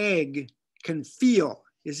that egg can feel,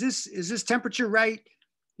 is this temperature right?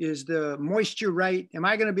 Is the moisture right? Am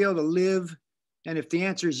I going to be able to live? And if the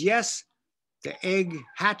answer is yes, the egg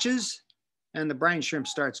hatches and the brine shrimp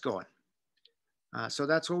starts going. So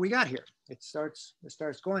that's what we got here. It starts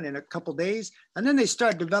going in a couple days, and then they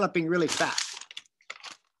start developing really fast.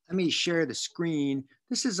 Let me share the screen.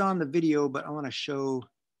 This is on the video, but I want to show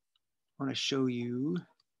you.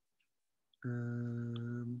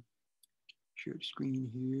 Share the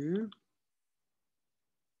screen here.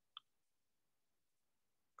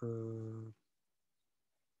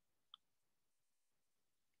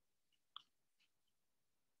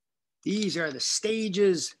 These are the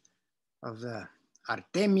stages of the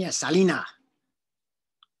Artemia salina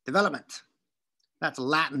development. That's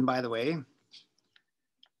Latin, by the way.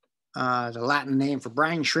 The Latin name for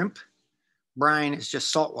brine shrimp. Brine is just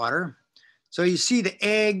salt water. So you see the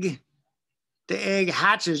egg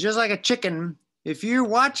hatches just like a chicken. If you're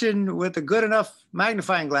watching with a good enough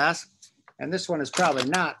magnifying glass, and this one is probably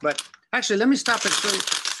not, but actually let me stop it.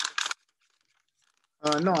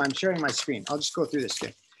 No, I'm sharing my screen. I'll just go through this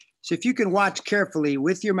thing. So if you can watch carefully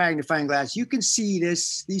with your magnifying glass, you can see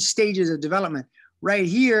these stages of development. Right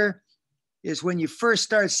here is when you first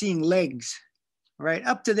start seeing legs. Right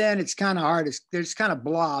up to then, it's kind of hard. There's kind of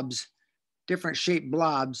blobs, different shaped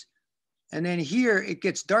blobs. And then here it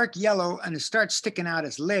gets dark yellow and it starts sticking out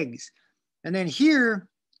as legs. And then here,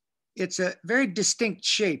 it's a very distinct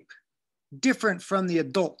shape, different from the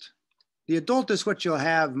adult. The adult is what you'll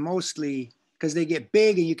have mostly because they get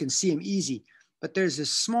big and you can see them easy. But there's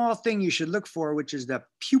this small thing you should look for, which is the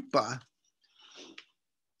pupa.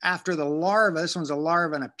 After the larva, this one's a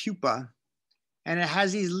larva and a pupa. And it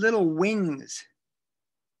has these little wings.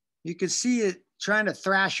 You can see it trying to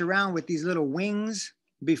thrash around with these little wings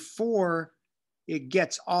before it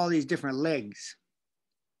gets all these different legs.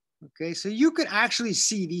 Okay, so you could actually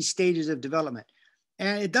see these stages of development.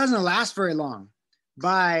 And it doesn't last very long.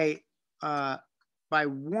 By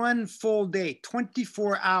one full day,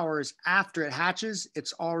 24 hours after it hatches,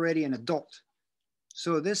 it's already an adult.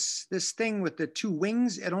 So this thing with the two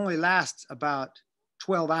wings, it only lasts about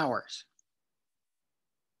 12 hours.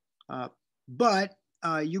 But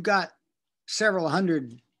you got several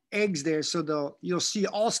hundred eggs there, so you'll see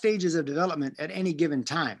all stages of development at any given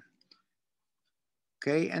time.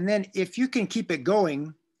 Okay, and then if you can keep it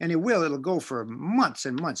going, and it'll go for months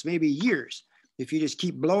and months, maybe years, if you just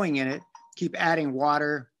keep blowing in it, keep adding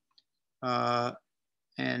water, and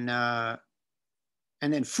then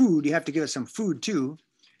food. You have to give it some food too.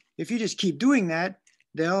 If you just keep doing that,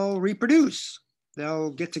 they'll reproduce. They'll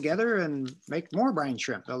get together and make more brine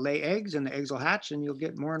shrimp. They'll lay eggs and the eggs will hatch and you'll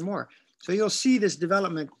get more and more. So you'll see this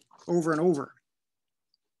development over and over.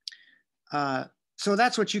 So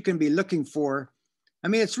that's what you can be looking for. I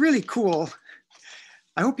mean, it's really cool.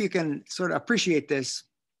 I hope you can sort of appreciate this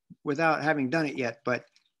without having done it yet, but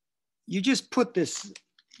you just put these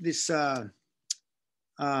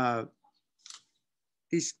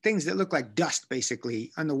things that look like dust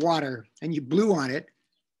basically on the water and you blew on it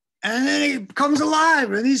and then it comes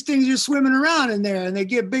alive and these things are swimming around in there and they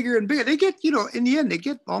get bigger and bigger. They get, in the end, they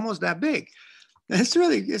get almost that big. It's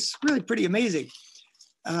really pretty amazing.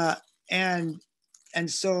 And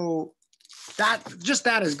so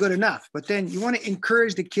that is good enough. But then you want to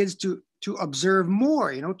encourage the kids to observe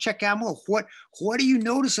more, check out more. What do you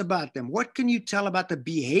notice about them? What can you tell about the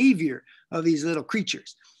behavior of these little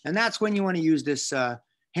creatures? And that's when you want to use this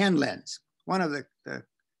hand lens, one of the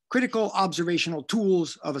critical observational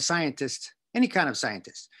tools of a scientist, any kind of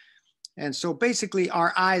scientist. And so basically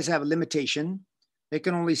our eyes have a limitation. They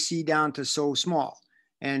can only see down to so small.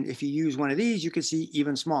 And if you use one of these, you can see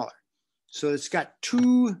even smaller. So it's got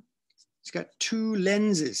two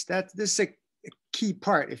lenses. This is a key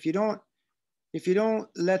part. If you don't if you don't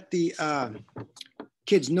let the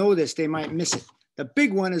kids know this, they might miss it. The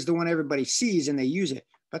big one is the one everybody sees and they use it,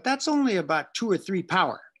 but that's only about 2 or 3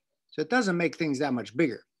 power. So it doesn't make things that much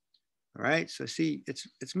bigger. All right, so see,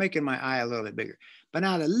 it's making my eye a little bit bigger. But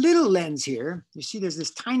now the little lens here, you see there's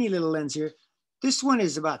this tiny little lens here. This one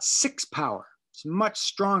is about 6 power. It's much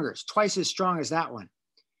stronger. It's twice as strong as that one.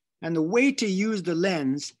 And the way to use the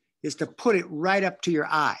lens is to put it right up to your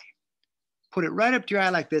eye. Put it right up to your eye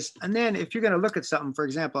like this. And then if you're gonna look at something, for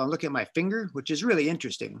example, I'm looking at my finger, which is really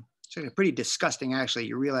interesting. It's pretty disgusting, actually.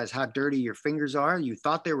 You realize how dirty your fingers are. You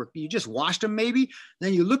thought you just washed them maybe.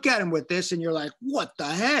 Then you look at them with this and you're like, what the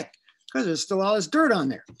heck? Because there's still all this dirt on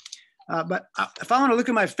there. But if I want to look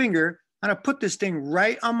at my finger, I'm going to put this thing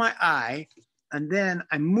right on my eye, and then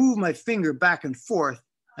I move my finger back and forth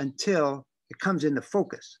until it comes into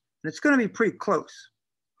focus. And it's going to be pretty close.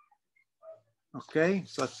 Okay,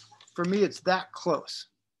 so for me, it's that close.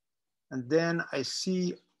 And then I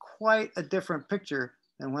see quite a different picture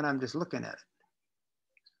than when I'm just looking at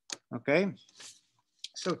it. Okay,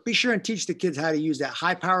 so be sure and teach the kids how to use that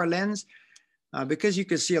high power lens. Because you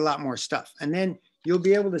can see a lot more stuff. And then you'll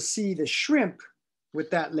be able to see the shrimp with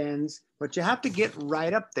that lens, but you have to get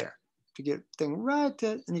right up there. To get the thing right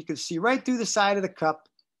to, and you can see right through the side of the cup,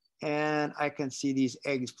 and I can see these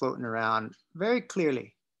eggs floating around very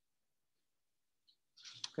clearly.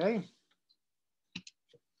 Okay.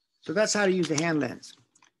 So that's how to use the hand lens.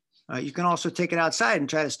 You can also take it outside and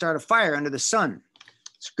try to start a fire under the sun.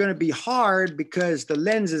 It's going to be hard because the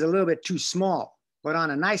lens is a little bit too small, but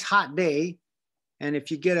on a nice hot day, and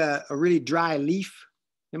if you get a really dry leaf,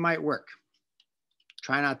 it might work.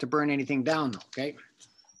 Try not to burn anything down though, okay?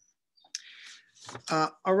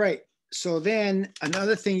 All right, so then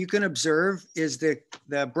another thing you can observe is the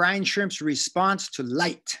brine shrimp's response to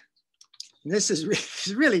light. And this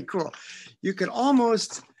is really cool. You can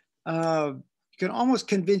almost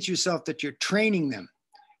convince yourself that you're training them.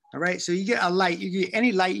 All right, so you get a light, you get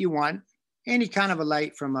any light you want, any kind of a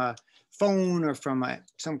light from a phone or from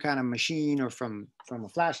some kind of machine or from a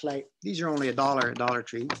flashlight. These are only $1 at Dollar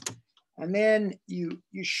Tree. And then you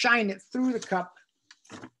shine it through the cup,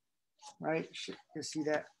 right? You see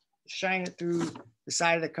that? Shine it through the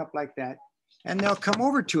side of the cup like that. And they'll come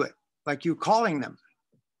over to it, like you calling them.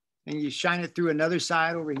 And you shine it through another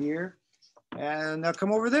side over here, and they'll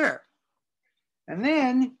come over there. And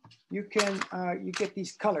then you can, you get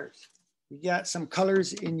these colors. You got some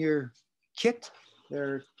colors in your kit.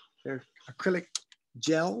 They're acrylic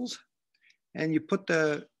gels, and you put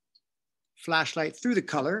the flashlight through the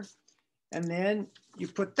color, and then you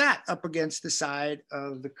put that up against the side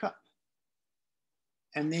of the cup.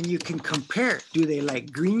 And then you can compare. Do they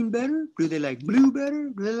like green better? Do they like blue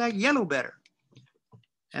better? Do they like yellow better?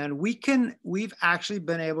 And we've actually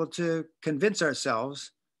been able to convince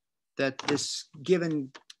ourselves that this given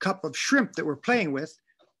cup of shrimp that we're playing with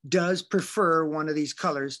does prefer one of these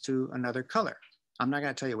colors to another color. I'm not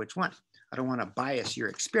going to tell you which one. I don't want to bias your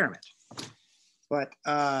experiment. But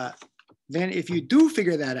then if you do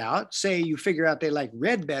figure that out, say you figure out they like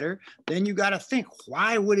red better, then you got to think,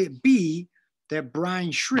 why would it be that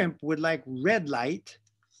brine shrimp would like red light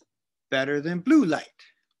better than blue light?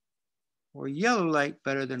 Or yellow light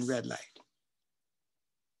better than red light?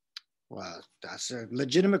 Well, that's a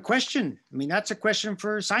legitimate question. I mean, that's a question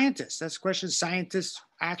for scientists. That's a question scientists,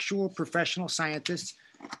 actual professional scientists,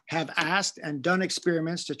 have asked and done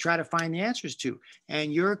experiments to try to find the answers to.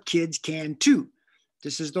 And your kids can too.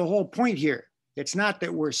 This is the whole point here. It's not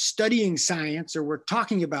that we're studying science or we're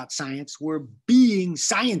talking about science, we're being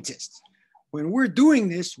scientists. When we're doing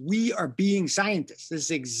this, we are being scientists. This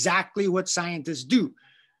is exactly what scientists do.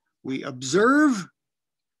 We observe,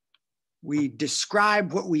 we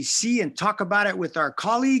describe what we see and talk about it with our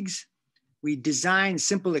colleagues. We design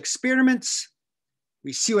simple experiments.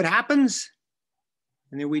 We see what happens,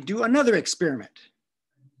 and then we do another experiment.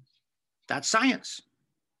 That's science,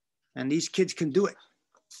 and these kids can do it.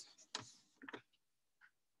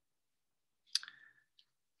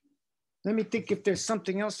 Let me think if there's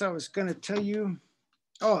something else I was going to tell you.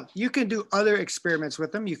 Oh, you can do other experiments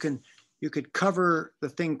with them. You could cover the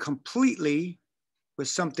thing completely with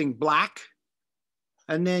something black,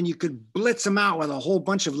 and then you could blitz them out with a whole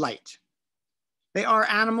bunch of light. They are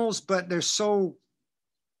animals, but they're so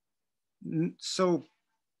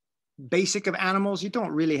basic of animals. You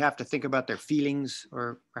don't really have to think about their feelings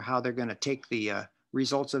or how they're going to take the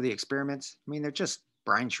results of the experiments. I mean, they're just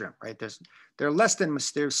brine shrimp, right?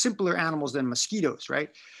 They're simpler animals than mosquitoes, right?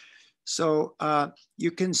 So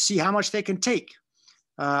you can see how much they can take.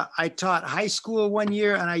 I taught high school one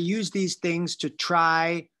year, and I used these things to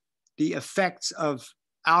try the effects of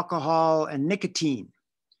alcohol and nicotine.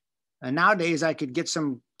 And nowadays I could get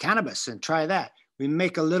some cannabis and try that. We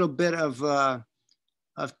make a little bit of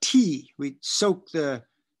tea. We soak the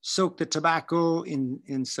tobacco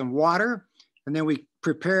in some water, and then we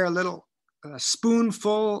prepare a little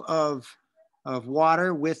spoonful of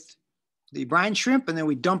water with the brine shrimp, and then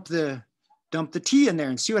we dump the tea in there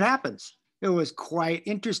and see what happens. It was quite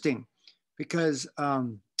interesting because,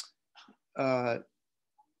 oh,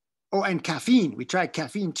 and caffeine. We tried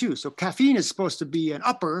caffeine too. So caffeine is supposed to be an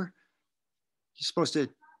upper. It's supposed to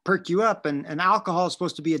perk you up, and alcohol is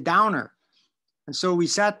supposed to be a downer. And so we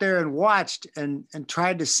sat there and watched and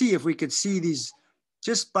tried to see if we could see these,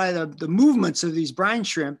 just by the movements of these brine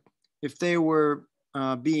shrimp, if they were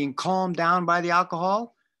being calmed down by the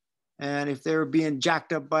alcohol and if they were being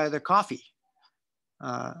jacked up by the coffee.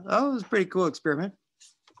 That was a pretty cool experiment.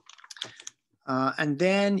 And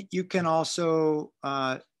then you can also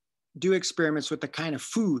do experiments with the kind of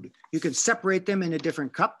food. You could separate them into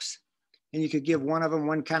different cups, and you could give one of them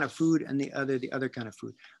one kind of food and the other kind of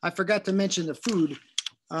food. I forgot to mention the food.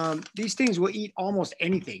 These things will eat almost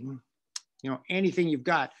anything, anything you've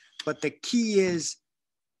got. But the key is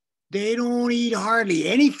they don't eat hardly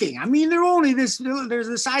anything. I mean, they're only they're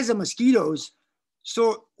the size of mosquitoes.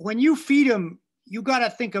 So when you feed them, you got to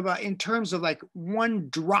think about in terms of like one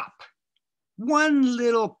drop, one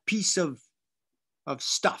little piece of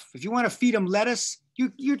stuff. If you want to feed them lettuce,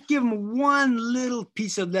 you give them one little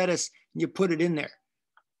piece of lettuce and you put it in there.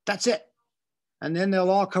 That's it. And then they'll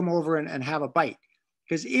all come over and have a bite.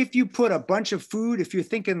 Because if you put a bunch of food, if you've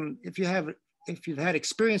had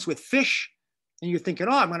experience with fish and you're thinking,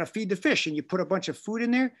 oh, I'm going to feed the fish, and you put a bunch of food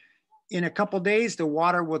in there, in a couple of days, the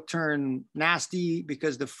water will turn nasty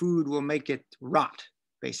because the food will make it rot,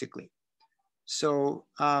 basically. So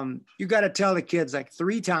you got to tell the kids like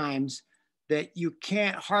 3 times that you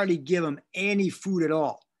can't hardly give them any food at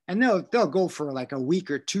all. And they'll go for like a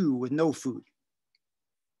week or 2 with no food.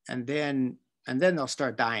 And then they'll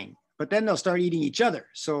start dying, but then they'll start eating each other.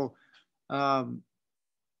 So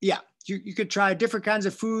yeah, you could try different kinds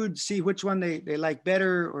of food, see which one they like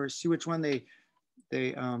better, or see which one they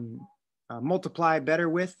multiply better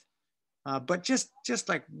with. But just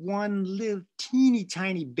like one little teeny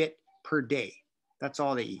tiny bit per day. That's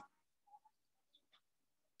all they eat.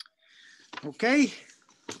 Okay.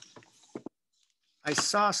 I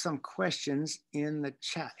saw some questions in the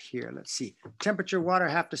chat here. Let's see. Temperature, water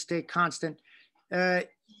have to stay constant.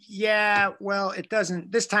 Yeah, well, it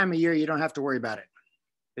doesn't. This time of year, you don't have to worry about it.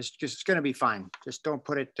 It's just going to be fine. Just don't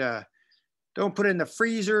put it in the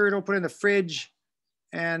freezer. Don't put it in the fridge,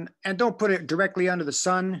 and don't put it directly under the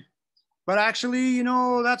sun. But actually,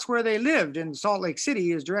 that's where they lived in Salt Lake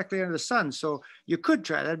City, is directly under the sun. So you could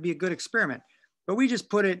try. That'd be a good experiment. But we just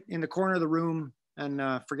put it in the corner of the room and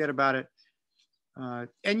forget about it.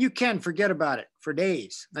 And you can forget about it for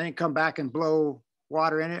days. Then come back and blow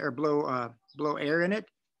water in it, or blow air in it,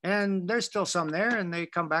 and there's still some there, and they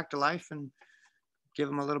come back to life, and give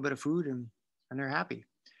them a little bit of food, and they're happy.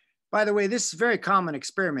 By the way, this is a very common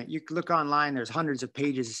experiment. You can look online. There's hundreds of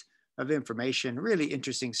pages of information, really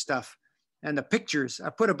interesting stuff. And the pictures, I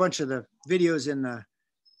put a bunch of the videos in the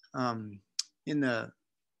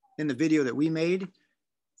video that we made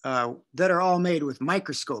that are all made with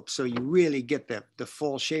microscopes. So you really get the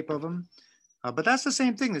full shape of them. But that's the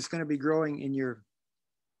same thing that's going to be growing in your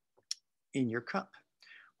cup.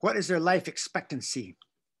 What is their life expectancy?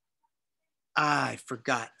 I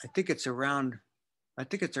forgot. I think it's around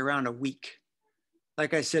a week.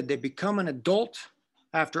 Like I said, they become an adult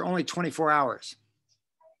after only 24 hours.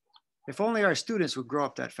 If only our students would grow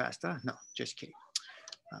up that fast, huh? No, just kidding.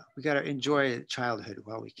 We got to enjoy childhood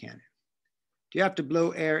while we can. Do you have to blow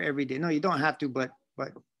air every day? No, you don't have to, but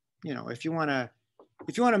if you want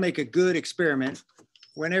to make a good experiment,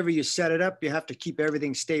 whenever you set it up, you have to keep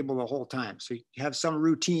everything stable the whole time. So you have some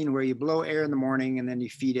routine where you blow air in the morning, and then you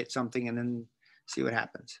feed it something, and then see what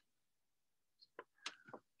happens.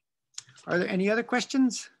 Are there any other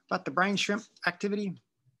questions about the brine shrimp activity?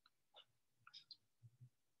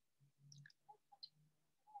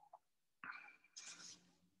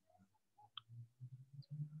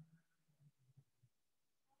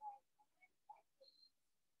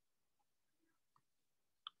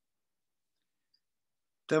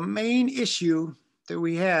 The main issue that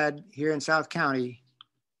we had here in South County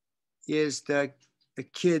is the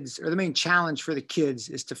kids, or the main challenge for the kids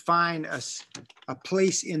is to find a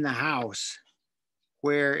place in the house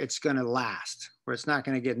where it's going to last, where it's not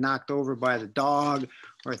going to get knocked over by the dog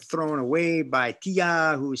or thrown away by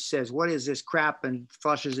Tia, who says, what is this crap, and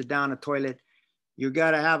flushes it down the toilet. You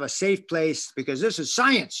got to have a safe place, because this is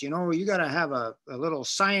science, you got to have a little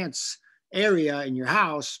science area in your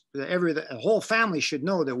house, the whole family should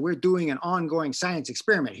know that we're doing an ongoing science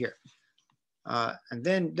experiment here. And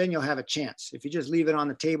then you'll have a chance. If you just leave it on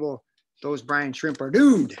the table, those brine shrimp are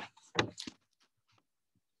doomed.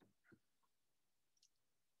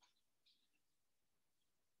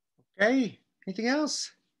 Okay, anything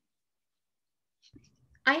else?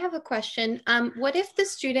 I have a question. What if the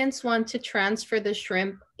students want to transfer the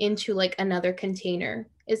shrimp into like another container?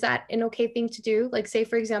 Is that an okay thing to do? Like say,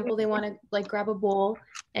 for example, they want to like grab a bowl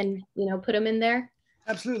and, you know, put them in there?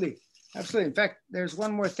 Absolutely, absolutely. In fact, there's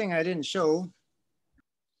one more thing I didn't show.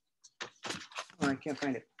 Oh, I can't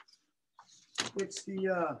find it. It's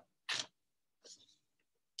the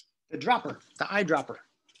dropper, the eyedropper.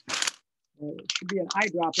 It should be an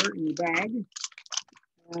eyedropper in your bag.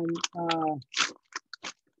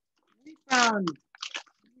 And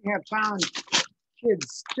we have found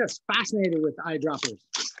kids just fascinated with eyedroppers.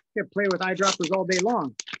 They play with eyedroppers all day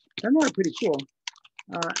long. And they're pretty cool.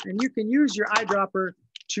 And you can use your eyedropper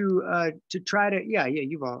to try to,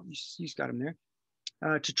 you've got them there.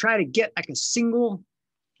 To try to get like a single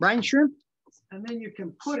brine shrimp, and then you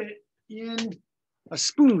can put it in a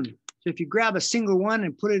spoon. So if you grab a single one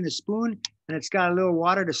and put it in a spoon, and it's got a little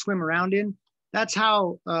water to swim around in, that's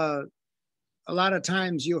how a lot of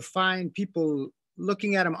times you'll find people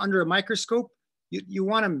looking at them under a microscope. You don't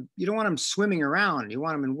want them swimming around. You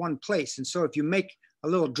want them in one place. And so if you make a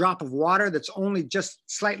little drop of water that's only just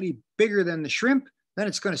slightly bigger than the shrimp, then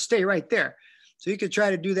it's going to stay right there. So you could try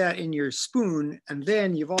to do that in your spoon, and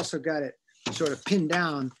then you've also got it sort of pinned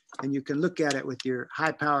down, and you can look at it with your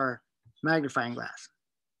high power magnifying glass.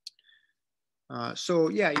 So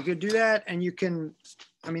yeah, you could do that, and you can,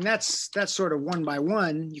 I mean, that's sort of one by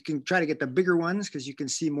one. You can try to get the bigger ones because you can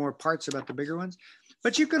see more parts about the bigger ones.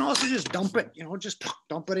 But you can also just dump it, just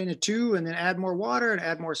dump it into two and then add more water and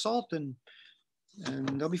add more salt, and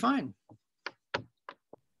they'll be fine.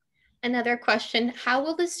 Another question, how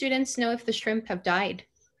will the students know if the shrimp have died?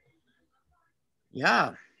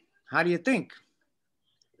 Yeah, how do you think?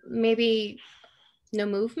 Maybe no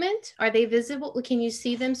movement? Are they visible? Can you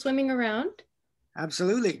see them swimming around?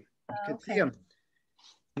 Absolutely, you can see them.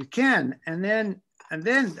 You can, and then,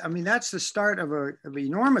 I mean, that's the start of an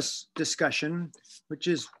enormous discussion, which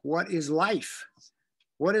is what is life?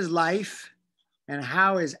 What is life, and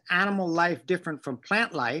how is animal life different from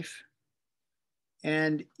plant life?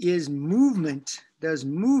 And does movement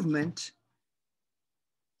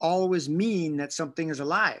always mean that something is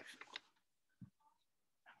alive?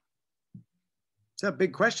 These are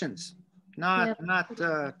big questions, not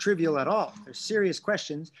trivial at all. They're serious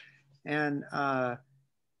questions. And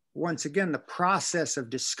once again, the process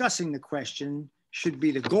of discussing the question should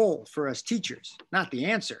be the goal for us teachers, not the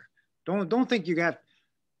answer. Don't think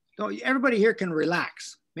everybody here can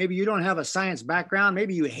relax. Maybe you don't have a science background.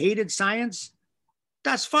 Maybe you hated science.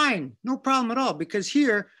 That's fine, no problem at all, because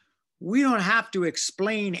here we don't have to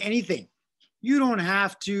explain anything. You don't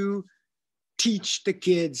have to teach the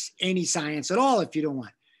kids any science at all if you don't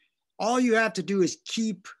want. All you have to do is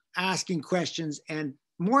keep asking questions, and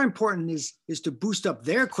more important is to boost up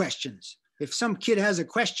their questions. If some kid has a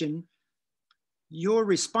question, your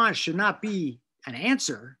response should not be an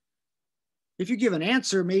answer. If you give an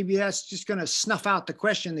answer, maybe that's just gonna snuff out the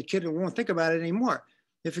question. The kid won't think about it anymore.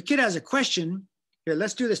 If a kid has a question, here,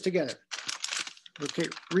 let's do this together. Okay,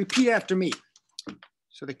 repeat after me.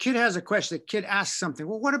 So the kid has a question, the kid asks something.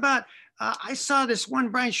 Well, what about, I saw this one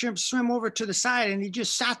brine shrimp swim over to the side and he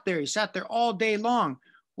just sat there. He sat there all day long.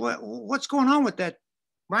 What's going on with that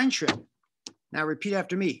brine shrimp? Now repeat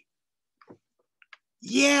after me.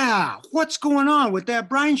 Yeah, what's going on with that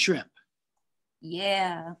brine shrimp?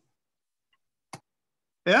 Yeah.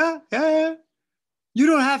 Yeah. You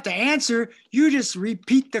don't have to answer, you just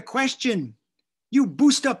repeat the question. You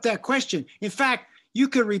boost up that question. In fact, you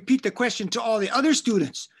could repeat the question to all the other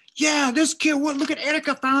students. Yeah, this kid, look at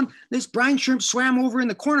Erica found this brine shrimp swam over in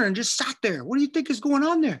the corner and just sat there. What do you think is going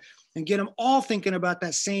on there? And get them all thinking about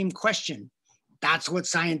that same question. That's what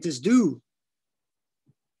scientists do.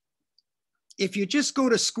 If you just go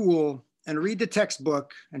to school and read the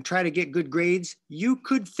textbook and try to get good grades, you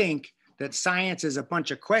could think that science is a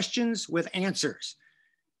bunch of questions with answers.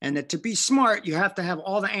 And that to be smart, you have to have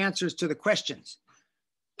all the answers to the questions.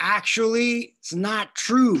 Actually, it's not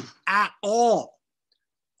true at all.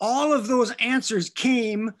 All of those answers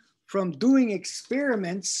came from doing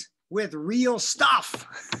experiments with real stuff.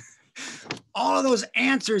 All of those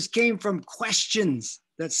answers came from questions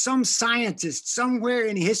that some scientist somewhere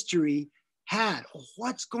in history had.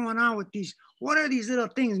 What's going on with these? What are these little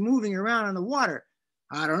things moving around in the water?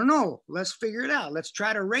 I don't know. Let's figure it out. Let's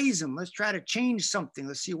try to raise them. Let's try to change something.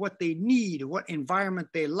 Let's see what they need, what environment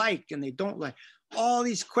they like and they don't like. All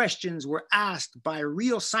these questions were asked by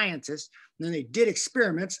real scientists. And then they did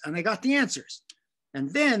experiments and they got the answers. And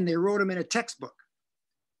then they wrote them in a textbook.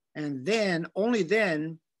 And then, only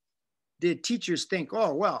then, did teachers think,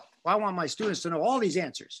 oh, well, I want my students to know all these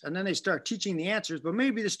answers. And then they start teaching the answers, but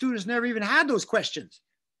maybe the students never even had those questions.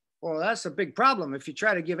 Well, that's a big problem. If you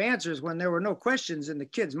try to give answers when there were no questions in the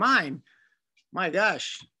kid's mind, my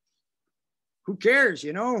gosh, who cares,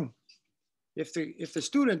 you know? If the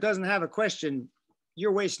student doesn't have a question,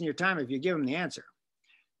 you're wasting your time if you give them the answer.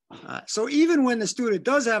 So even when the student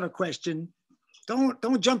does have a question,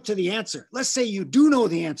 don't jump to the answer. Let's say you do know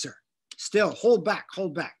the answer. Still, hold back.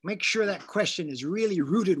 Make sure that question is really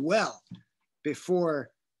rooted well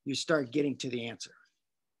before you start getting to the answer.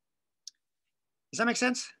 Does that make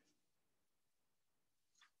sense?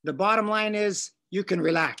 The bottom line is you can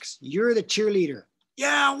relax. You're the cheerleader.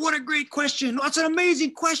 Yeah, what a great question. Oh, that's an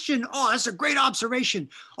amazing question. Oh, that's a great observation.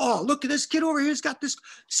 Oh, look at this kid over here. He's got this.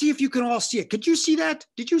 See if you can all see it. Could you see that?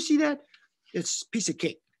 Did you see that? It's a piece of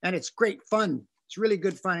cake and it's great fun. It's really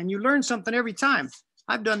good fun. And you learn something every time.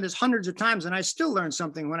 I've done this hundreds of times and I still learn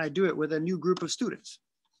something when I do it with a new group of students.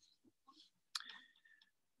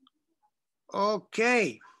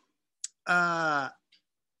 Okay.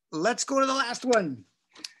 Let's go to the last one.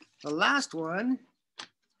 The last one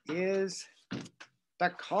is the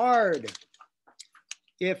card.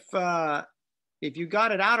 If you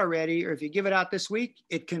got it out already, or if you give it out this week,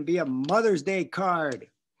 it can be a Mother's Day card.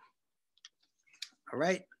 All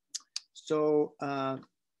right. So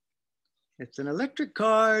it's an electric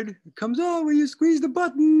card. It comes on when you squeeze the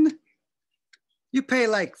button. You pay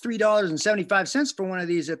like $3.75 for one of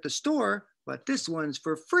these at the store, but this one's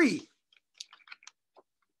for free.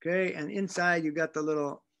 Okay, and inside you got the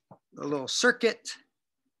little circuit,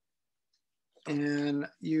 and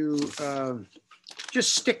you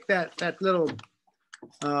just stick that little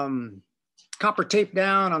copper tape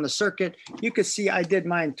down on the circuit. You can see I did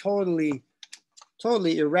mine totally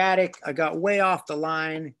erratic. I got way off the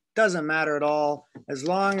line. Doesn't matter at all, as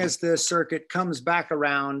long as the circuit comes back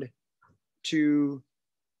around to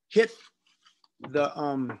hit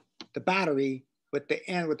the battery with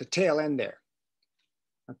the tail end there.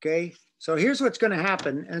 Okay, so here's what's going to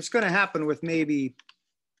happen, and it's going to happen with maybe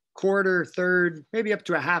quarter, third, maybe up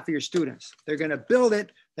to a half of your students. They're going to build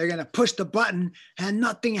it, they're going to push the button, and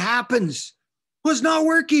nothing happens. What's not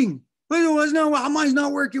working? Mine's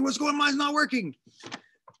not working. What's going on? Mine's not working.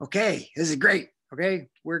 Okay, this is great. Okay,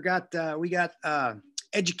 we got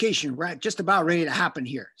education right just about ready to happen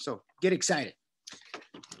here. So get excited,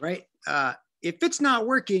 right? If it's not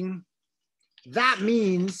working, that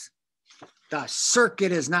means the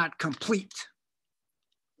circuit is not complete.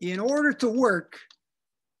 In order to work,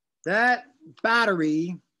 that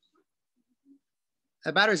battery's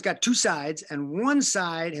got two sides, and one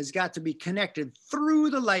side has got to be connected through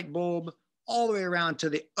the light bulb all the way around to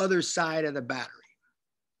the other side of the battery.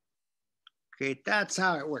 Okay, that's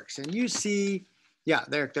how it works. And you see, yeah,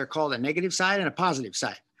 they're called a negative side and a positive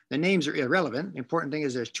side. The names are irrelevant. The important thing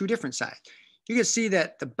is there's two different sides. You can see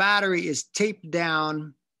that the battery is taped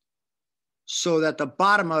down so that the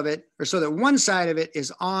bottom of it, or so that one side of it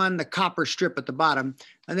is on the copper strip at the bottom.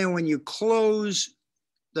 And then when you close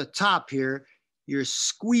the top here, you're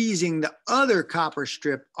squeezing the other copper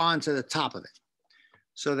strip onto the top of it.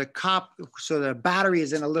 So the battery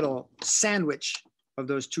is in a little sandwich of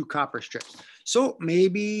those two copper strips. So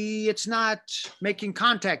maybe it's not making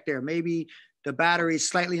contact there. Maybe the battery is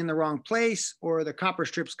slightly in the wrong place, or the copper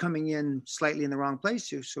strip's coming in slightly in the wrong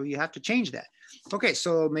place. So you have to change that. Okay,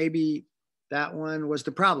 so maybe that one was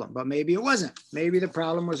the problem, but maybe it wasn't. Maybe the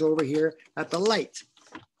problem was over here at the light.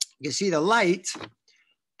 You see the light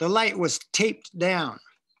was taped down.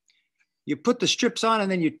 You put the strips on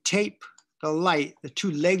and then you tape the light, the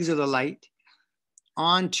two legs of the light,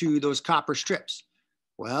 onto those copper strips.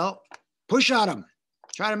 Well, push on them.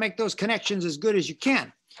 Try to make those connections as good as you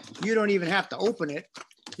can. You don't even have to open it.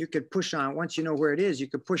 You could push on it. Once you know where it is, you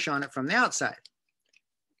could push on it from the outside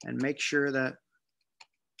and make sure that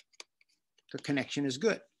the connection is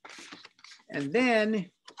good. And then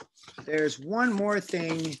there's one more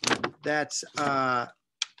thing that's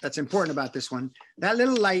important about this one. That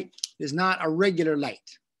little light is not a regular light.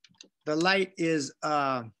 The light is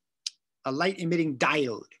a light emitting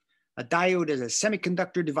diode. A diode is a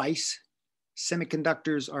semiconductor device.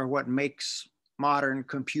 Semiconductors are what makes modern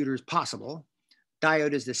computers possible.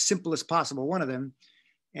 Diode is the simplest possible one of them.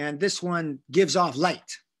 And this one gives off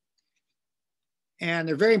light. And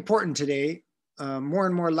they're very important today. More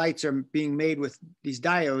and more lights are being made with these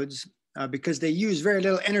diodes. because they use very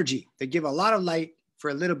little energy. They give a lot of light for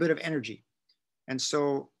a little bit of energy. And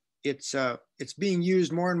so it's being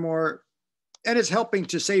used more and more, and it's helping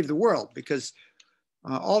to save the world because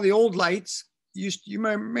all the old lights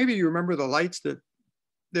maybe you remember the lights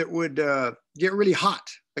that would get really hot,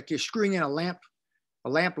 like you're screwing in a lamp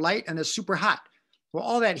light and it's super hot. Well,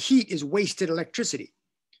 all that heat is wasted electricity.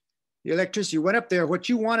 The electricity went up there. What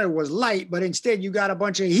you wanted was light, but instead you got a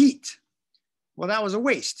bunch of heat. Well, that was a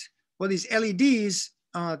waste. Well, these LEDs,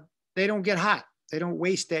 they don't get hot. They don't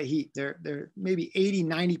waste that heat. They're maybe 80,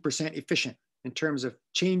 90% efficient in terms of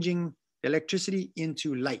changing electricity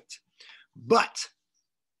into light. But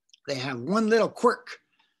they have one little quirk.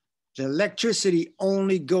 The electricity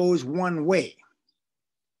only goes one way.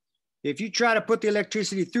 If you try to put the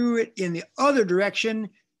electricity through it in the other direction,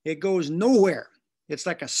 it goes nowhere. It's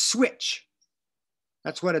like a switch.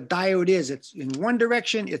 That's what a diode is. It's in one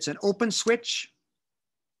direction, it's an open switch.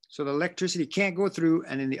 So the electricity can't go through,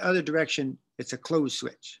 and in the other direction, it's a closed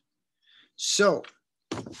switch. So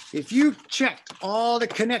if you checked all the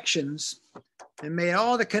connections and made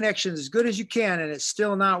all the connections as good as you can, and it's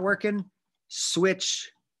still not working,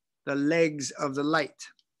 switch the legs of the light.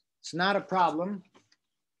 It's not a problem.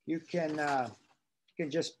 You can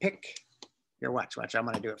just pick. Here, watch. I'm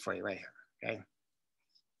gonna do it for you right here, okay?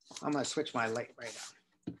 I'm gonna switch my light right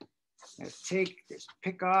now. Just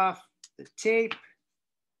pick off the tape.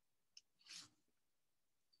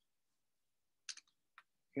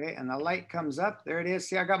 Okay, and the light comes up. There it is.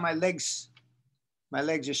 See, I got my legs. My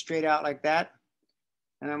legs are straight out like that.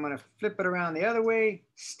 And I'm gonna flip it around the other way,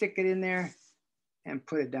 stick it in there, and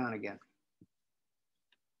put it down again.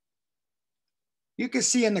 You can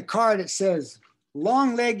see in the card it says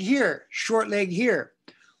long leg here, short leg here.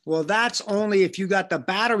 Well, that's only if you got the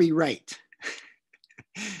battery right.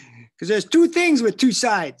 Because there's two things with two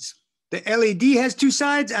sides. The LED has two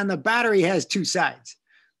sides and the battery has two sides.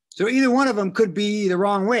 So either one of them could be the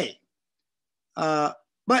wrong way.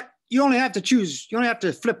 But you only have to choose, you only have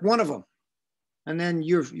to flip one of them. And then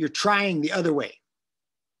you're trying the other way.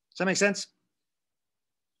 Does that make sense?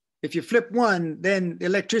 If you flip one, then the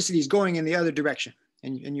electricity is going in the other direction,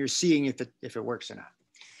 and you're seeing if it works or not.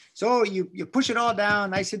 So you push it all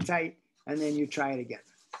down nice and tight, and then you try it again.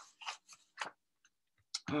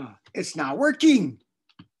 Oh, it's not working.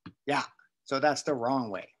 Yeah, so that's the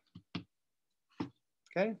wrong way.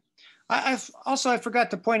 Okay. I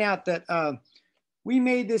forgot to point out that we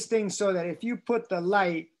made this thing so that if you put the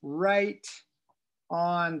light right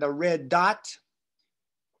on the red dot,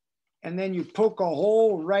 and then you poke a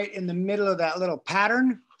hole right in the middle of that little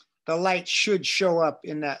pattern, the light should show up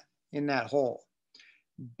in that hole.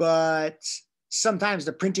 But sometimes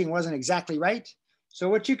the printing wasn't exactly right. So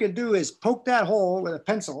what you could do is poke that hole with a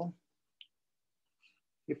pencil.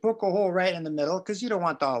 You poke a hole right in the middle because you don't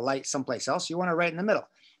want the light someplace else. You want it right in the middle.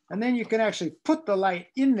 And then you can actually put the light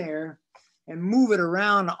in there and move it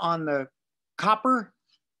around on the copper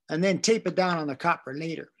and then tape it down on the copper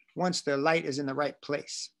later once the light is in the right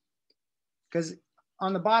place. Because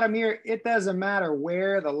on the bottom here, it doesn't matter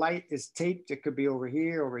where the light is taped. It could be over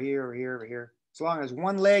here, over here, over here, over here. As long as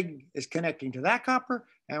one leg is connecting to that copper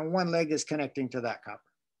and one leg is connecting to that copper.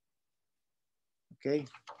 Okay,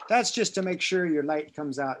 that's just to make sure your light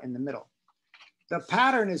comes out in the middle. The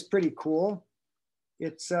pattern is pretty cool.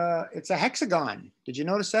 It's a hexagon. Did you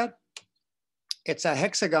notice that? It's a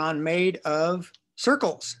hexagon made of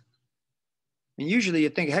circles. And usually you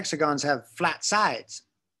think hexagons have flat sides,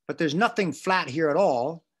 but there's nothing flat here at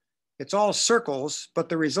all. It's all circles, but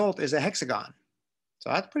the result is a hexagon. So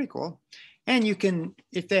that's pretty cool. And you can,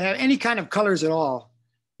 if they have any kind of colors at all,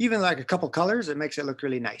 even like a couple colors, it makes it look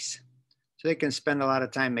really nice. So they can spend a lot of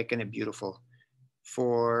time making it beautiful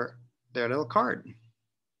for their little card.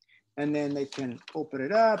 And then they can open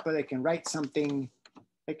it up, or they can write something.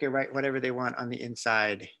 They can write whatever they want on the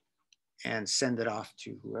inside and send it off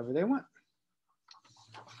to whoever they want.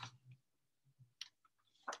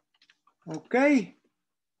 Okay,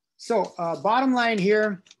 so bottom line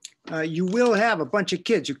here, you will have a bunch of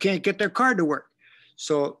kids who can't get their card to work.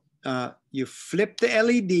 So you flip the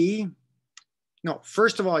LED. No,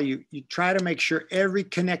 first of all, you try to make sure every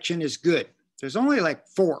connection is good. There's only like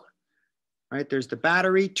 4, right? There's the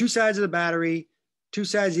battery, 2 sides of the battery, 2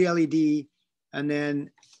 sides of the LED, and then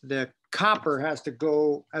the copper has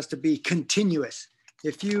to be continuous.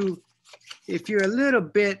 If you're a little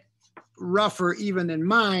bit rougher even than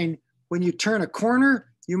mine, when you turn a corner,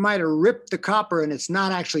 you might have ripped the copper and it's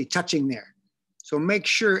not actually touching there. So make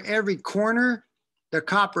sure every corner, the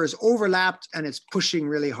copper is overlapped and it's pushing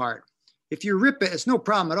really hard. If you rip it, it's no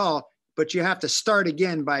problem at all, but you have to start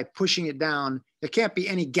again by pushing it down. There can't be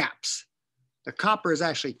any gaps. The copper is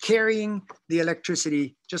actually carrying the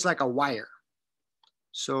electricity just like a wire.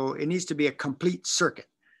 So it needs to be a complete circuit.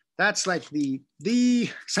 That's like the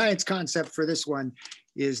science concept for this one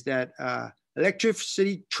is that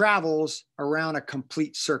electricity travels around a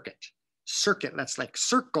complete circuit. Circuit, that's like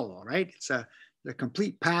circle, right? It's the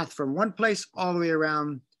complete path from one place all the way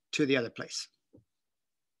around to the other place.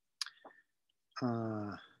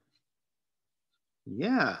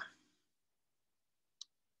 Yeah.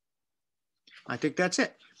 I think that's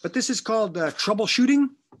it. But this is called troubleshooting.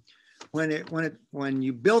 When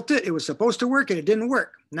you built it, it was supposed to work and it didn't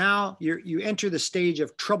work. Now you enter the stage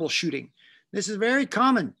of troubleshooting. This is very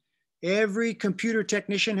common. Every computer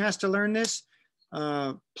technician has to learn this.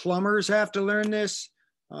 Plumbers have to learn this.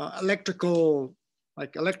 Electrical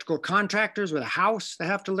contractors with a house, they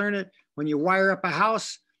have to learn it. When you wire up a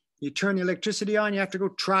house, you turn the electricity on, you have to go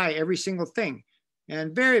try every single thing.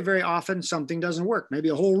 And very, very often something doesn't work. Maybe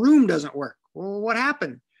a whole room doesn't work. Well, what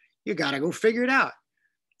happened? You got to go figure it out.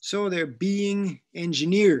 So they're being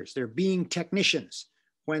engineers, they're being technicians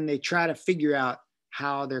when they try to figure out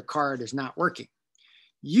how their card is not working.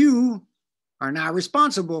 You are not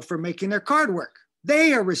responsible for making their card work.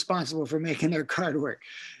 They are responsible for making their card work.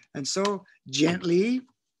 And so gently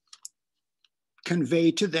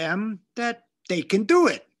convey to them that they can do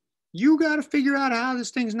it. You got to figure out how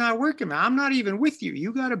this thing's not working. I'm not even with you.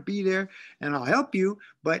 You got to be there and I'll help you,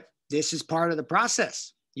 but this is part of the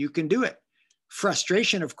process. You can do it.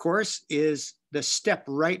 Frustration, of course, is the step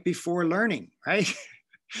right before learning, right?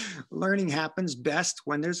 Learning happens best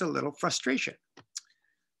when there's a little frustration.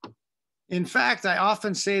 In fact, I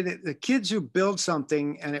often say that the kids who build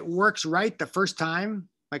something and it works right the first time,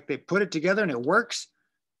 like they put it together and it works,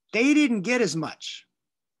 they didn't get as much.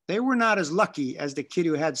 They were not as lucky as the kid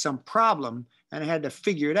who had some problem and had to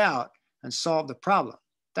figure it out and solve the problem.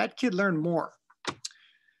 That kid learned more.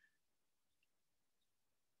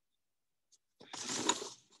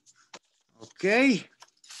 Okay.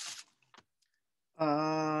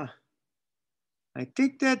 I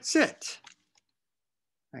think that's it.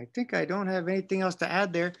 I think I don't have anything else to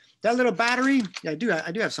add there. That little battery, yeah, I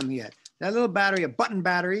do have something yet. That little battery, a button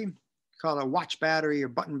battery, called a watch battery or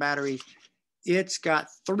button battery, it's got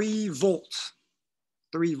 3 volts,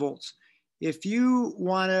 3 volts. If you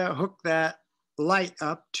wanna hook that light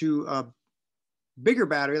up to a bigger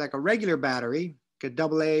battery, like a regular battery, like a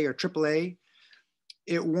AA or AAA,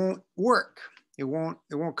 it won't work. It won't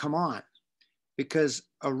come on because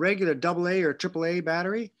a regular AA or AAA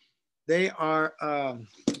battery, they are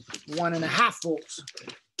 1.5 volts.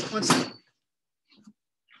 1 second.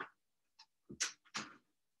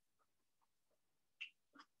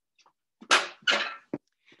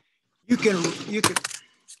 You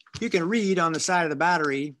can read on the side of the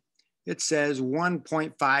battery, it says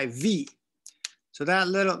 1.5 V. So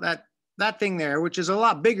that thing there, which is a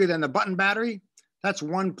lot bigger than the button battery, that's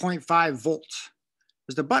 1.5 volts.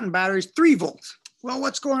 Because the button battery is 3 volts. Well,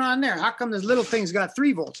 what's going on there? How come this little thing's got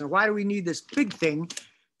 3 volts? And why do we need this big thing?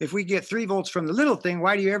 If we get 3 volts from the little thing,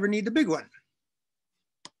 why do you ever need the big one?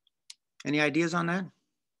 Any ideas on that?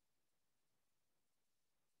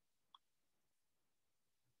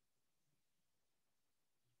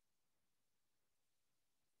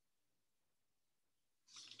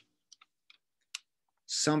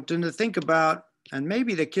 Something to think about, and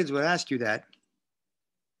maybe the kids will ask you that.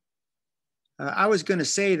 I was going to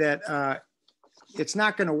say that it's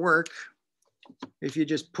not going to work if you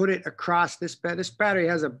just put it across this battery. This battery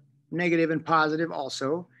has a negative and positive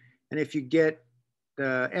also. And if you get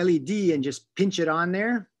the LED and just pinch it on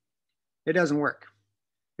there, it doesn't work.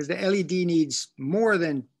 Because the LED needs more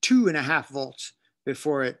than 2.5 volts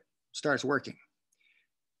before it starts working.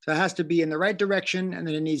 So it has to be in the right direction, and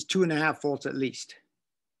then it needs 2.5 volts at least.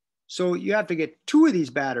 So you have to get 2 of these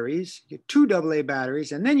batteries, get 2 AA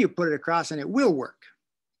batteries, and then you put it across and it will work.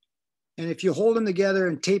 And if you hold them together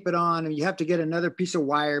and tape it on, and you have to get another piece of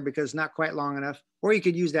wire because it's not quite long enough, or you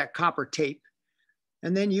could use that copper tape,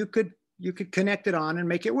 and then you could connect it on and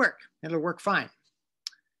make it work. It'll work fine.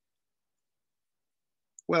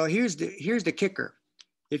 Well, here's the kicker.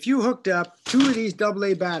 If you hooked up 2 of these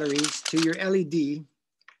AA batteries to your LED,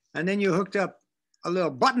 and then you hooked up a little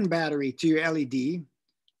button battery to your LED,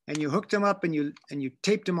 and you hooked them up and you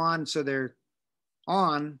taped them on so they're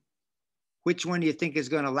on, which one do you think is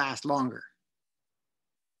going to last longer?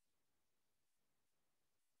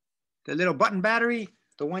 The little button battery,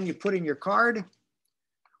 the one you put in your card,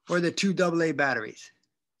 or the 2 AA batteries?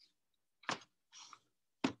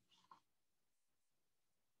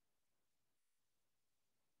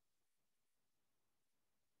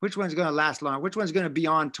 Which one's going to last long? Which one's going to be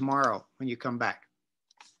on tomorrow when you come back?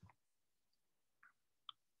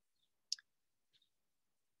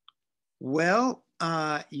 Well,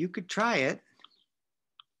 you could try it,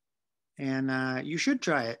 and you should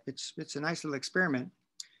try it. It's a nice little experiment.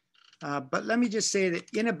 But let me just say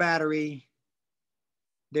that in a battery,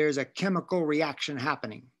 there's a chemical reaction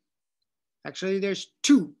happening. Actually, there's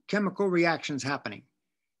two chemical reactions happening.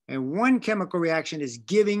 And one chemical reaction is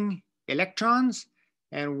giving electrons,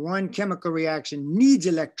 and one chemical reaction needs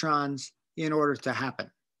electrons in order to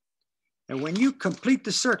happen. And when you complete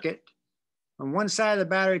the circuit from one side of the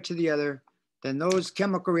battery to the other, then those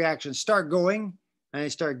chemical reactions start going, and they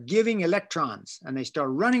start giving electrons, and they start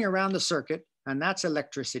running around the circuit, and that's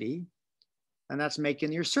electricity, and that's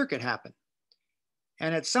making your circuit happen.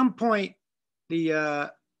 And at some point,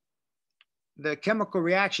 the chemical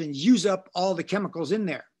reactions use up all the chemicals in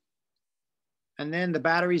there. And then the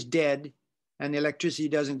battery's dead and the electricity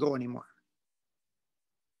doesn't go anymore.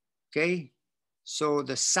 Okay, so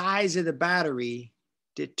the size of the battery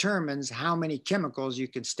determines how many chemicals you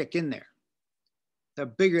can stick in there. The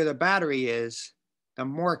bigger the battery is, the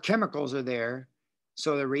more chemicals are there,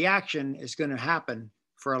 so the reaction is going to happen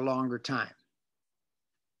for a longer time.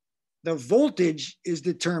 The voltage is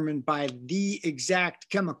determined by the exact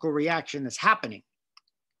chemical reaction that's happening.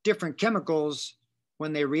 Different chemicals,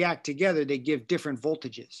 when they react together, they give different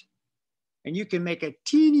voltages. And you can make a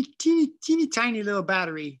teeny tiny little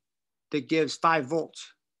battery that gives 5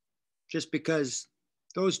 volts, just because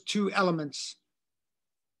those two elements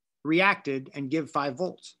reacted and give 5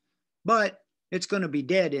 volts. But it's going to be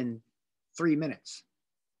dead in 3 minutes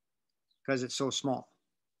because it's so small.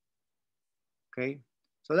 Okay,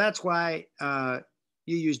 so that's why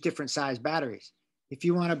you use different size batteries. If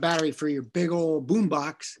you want a battery for your big old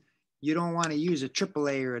boombox, you don't want to use a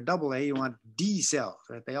AAA or a AA. You want D cells,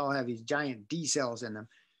 right? They all have these giant D cells in them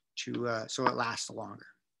to so it lasts longer.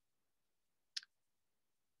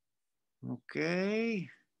 Okay,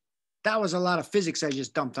 that was a lot of physics I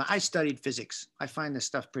just dumped on. I studied physics. I find this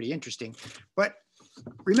stuff pretty interesting. But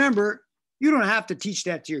remember, you don't have to teach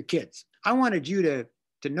that to your kids. I wanted you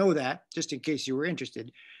to know that, just in case you were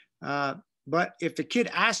interested. But if the kid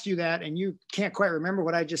asked you that and you can't quite remember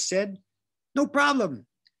what I just said, no problem.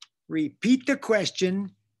 Repeat the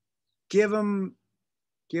question, give them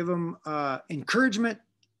encouragement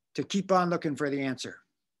to keep on looking for the answer.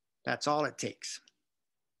 That's all it takes.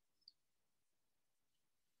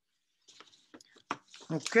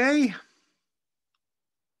 Okay.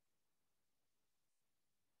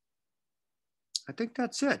 I think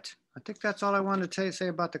that's it. I think that's all I wanted to say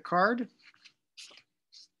about the card.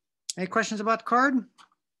 Any questions about the card?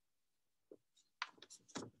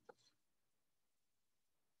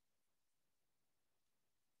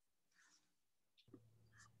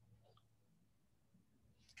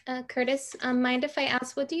 Curtis, mind if I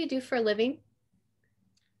ask, what do you do for a living?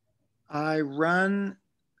 I run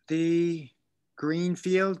the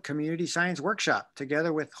Greenfield Community Science Workshop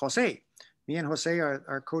together with Jose. Me and Jose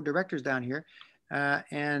are co-directors down here.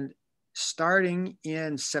 And starting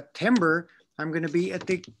in September, I'm going to be at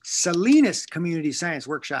the Salinas Community Science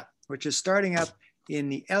Workshop, which is starting up in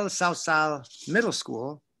the El Sausal Middle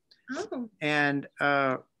School. Oh. And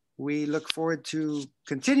we look forward to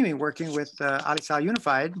continuing working with Alisal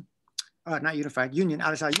Unified, not Unified, Union,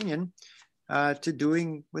 Alisal Union, to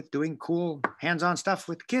doing cool hands-on stuff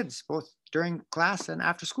with kids, both during class and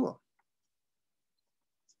after school.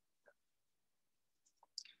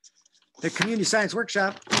 The Community Science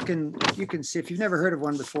Workshop, you can see, if you've never heard of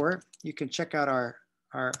one before, you can check out our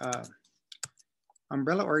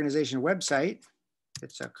umbrella organization website.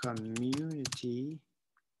 It's a Community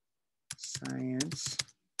Science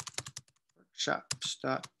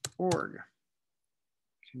Workshops.org.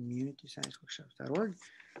 CommunityScienceWorkshops.org.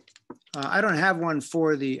 I don't have one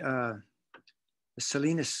for the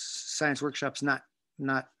Salinas Science Workshops, not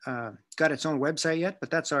got its own website yet,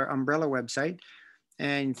 but that's our umbrella website.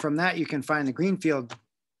 And from that, you can find the Greenfield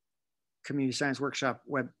Community Science Workshop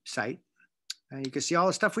website. You can see all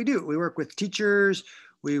the stuff we do. We work with teachers.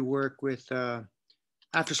 We work with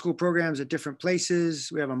after-school programs at different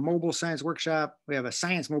places. We have a mobile science workshop. We have a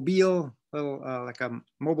science mobile, like a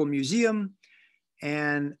mobile museum.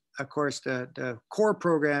 And of course, the core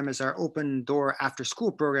program is our open door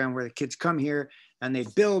after-school program where the kids come here and they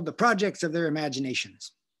build the projects of their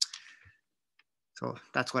imaginations. So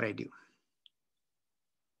that's what I do.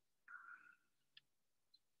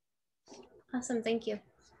 Awesome, thank you.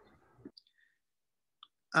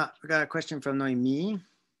 We got a question from Noemi.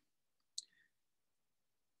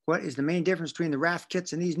 What is the main difference between the raft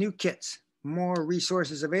kits and these new kits? More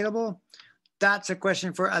resources available? That's a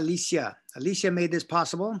question for Alicia. Alicia made this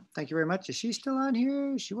possible. Thank you very much. Is she still on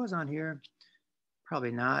here? She was on here.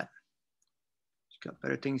 Probably not. She's got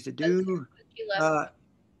better things to do.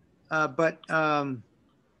 but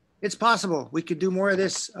it's possible. We could do more of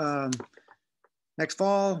this next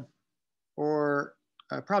fall, or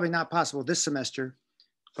probably not possible this semester,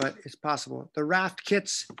 but it's possible. The raft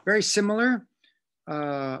kits, very similar.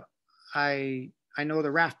 I know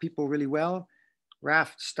the raft people really well.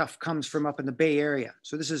 Raft stuff comes from up in the Bay Area.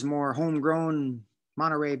 So this is more homegrown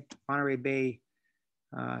Monterey Bay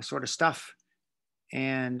sort of stuff.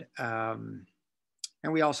 And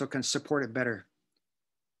we also can support it better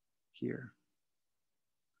here.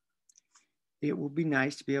 It will be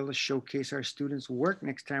nice to be able to showcase our students' work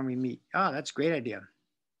next time we meet. Oh, that's a great idea.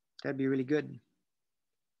 That'd be really good. We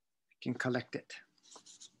can collect it.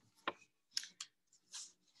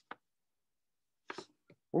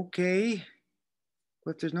 Okay,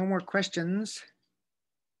 but if there's no more questions,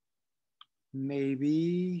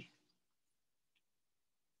 maybe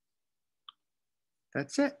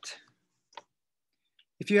that's it.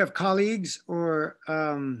 If you have colleagues or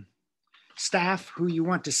staff who you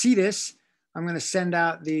want to see this, I'm going to send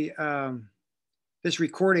out the this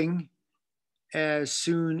recording as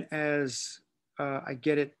soon as I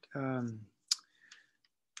get it.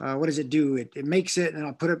 What does it do? It makes it, and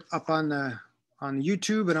I'll put it up on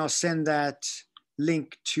YouTube, and I'll send that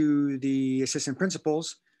link to the assistant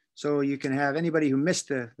principals, so you can have anybody who missed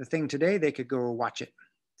the thing today, they could go watch it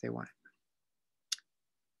if they want it.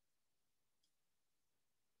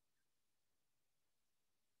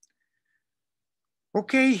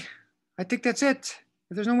 Okay, I think that's it.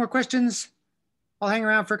 If there's no more questions, I'll hang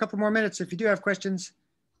around for a couple more minutes if you do have questions.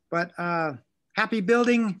 But happy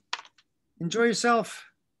building. Enjoy yourself.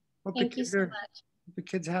 Hope Thank you so much. Hope the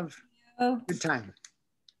kids have a good time.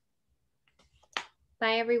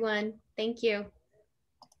 Bye, everyone. Thank you.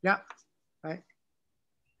 Yeah, bye.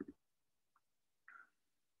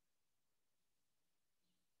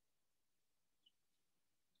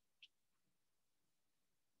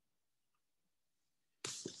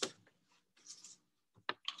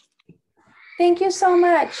 Thank you so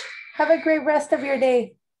much. Have a great rest of your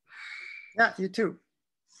day. Yeah, you too.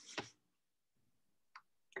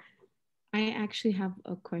 I actually have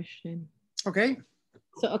a question. Okay.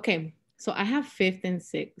 So I have 5th and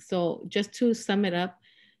 6th. So just to sum it up,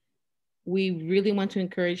 we really want to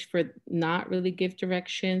encourage for not really give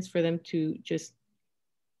directions, for them to just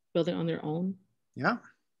build it on their own. Yeah.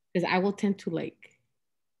 Because I will tend to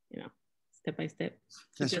step by step.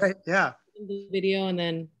 That's right. Yeah. The video and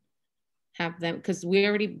then have them, because we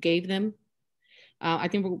already gave them. I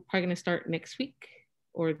think we're probably going to start next week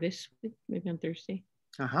or this week, maybe on Thursday.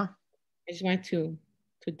 Uh-huh. I just wanted to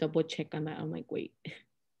double check on that. I'm like, wait.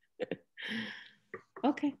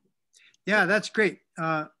 Okay. Yeah, that's great.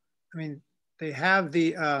 I mean, they have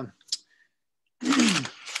the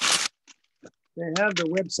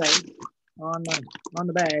website on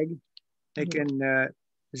the bag. They can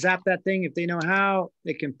zap that thing if they know how.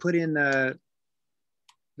 They can put in the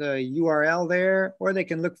URL there, or they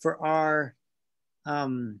can look for our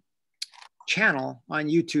channel on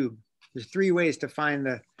YouTube. There's 3 ways to find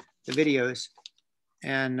the videos,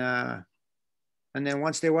 and then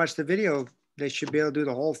once they watch the video, they should be able to do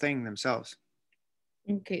the whole thing themselves.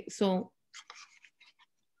 Okay, so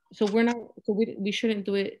we shouldn't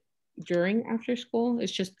do it during after school.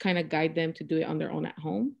 It's just kind of guide them to do it on their own at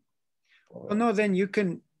home. Well, no, then you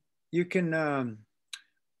can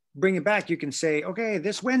bring it back. You can say, okay,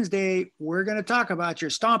 this Wednesday, we're going to talk about your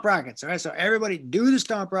Stomp rockets. All right, so everybody do the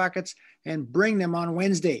Stomp rockets and bring them on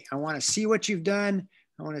Wednesday. I want to see what you've done.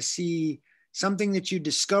 I want to see something that you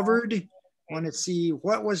discovered. I want to see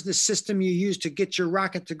what was the system you used to get your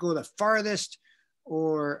rocket to go the farthest,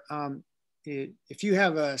 or if you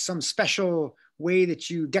have some special way that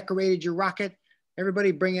you decorated your rocket,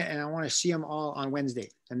 everybody bring it, and I want to see them all on Wednesday.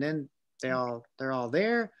 And then they're all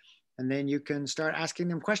there. And then you can start asking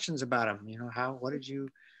them questions about them. You know, what did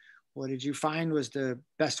you find was the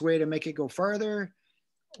best way to make it go further?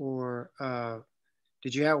 Or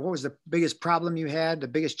what was the biggest problem you had, the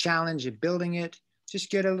biggest challenge in building it? Just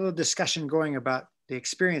get a little discussion going about the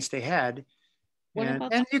experience they had.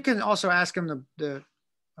 And you can also ask them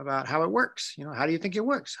about how it works. You know, how do you think it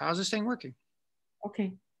works? How's this thing working?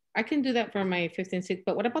 Okay, I can do that for my 5th and 6th,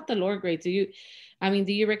 but what about the lower grades? Do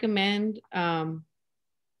you recommend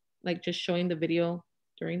like just showing the video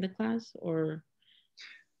during the class, or?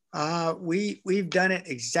 We've done it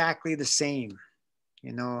exactly the same,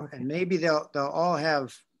 you know, okay. And maybe they'll all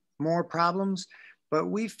have more problems, but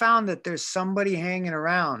we found that there's somebody hanging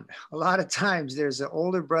around. A lot of times there's an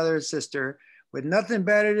older brother or sister with nothing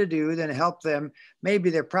better to do than help them.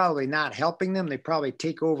 Maybe they're probably not helping them. They probably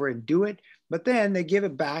take over and do it, but then they give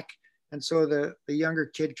it back. And so the younger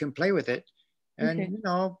kid can play with it. And, okay. You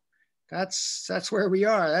know, that's where we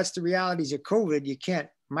are. That's the realities of COVID. You can't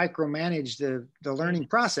micromanage the learning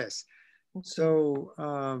process. So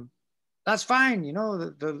that's fine. You know,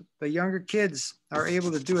 the younger kids are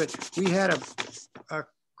able to do it. We had a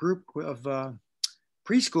group of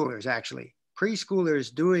preschoolers, actually,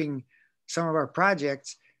 preschoolers doing some of our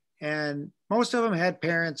projects, and most of them had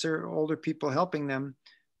parents or older people helping them.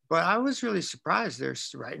 But I was really surprised. They're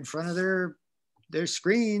right in front of their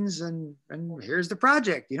screens, and here's the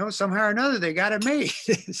project. You know, somehow or another they got it made.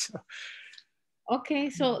 So, okay,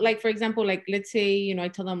 so like for example, like let's say, you know, I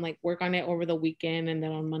tell them like work on it over the weekend, and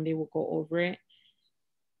then on Monday we'll go over it,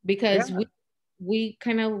 because we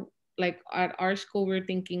kind of like at our school we're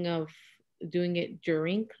thinking of doing it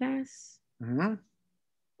during class. Mm-hmm.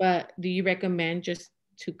 But do you recommend just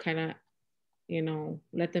to kind of, you know,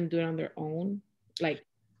 let them do it on their own, like?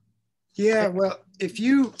 Yeah, well, if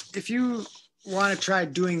you want to try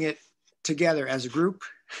doing it together as a group,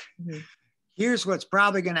 here's what's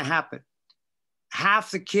probably going to happen.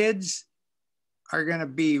 Half the kids are going to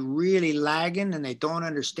be really lagging and they don't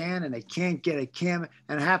understand and they can't get a camera,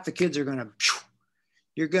 and half the kids are going to,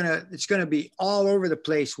 it's going to be all over the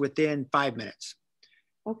place within 5 minutes.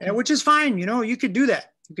 Okay. And, which is fine. You know, you could do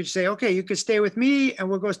that. You could say, okay, you could stay with me and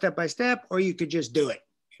we'll go step by step, or you could just do it,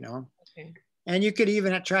 you know. Okay. And you could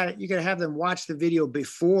even you could have them watch the video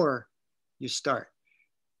before you start.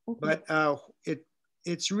 Okay. But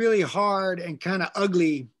it's really hard and kind of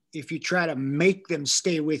ugly if you try to make them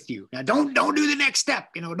stay with you. Now, don't do the next step.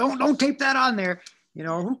 You know, don't tape that on there. You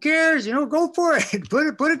know, who cares? You know, go for it.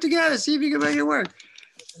 Put it together. See if you can make it work.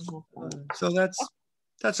 So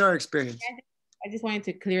that's our experience. I just wanted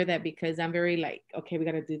to clear that because I'm very like, okay, we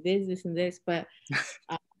got to do this and this, but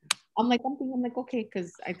I'm thinking, okay,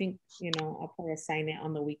 because I think, you know, I'll probably assign it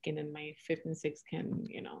on the weekend and my 5th and 6th can,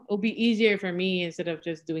 you know, it'll be easier for me instead of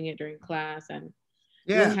just doing it during class, and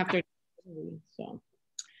yeah, have to. So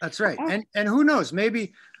that's right. And who knows,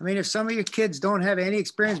 maybe, I mean, if some of your kids don't have any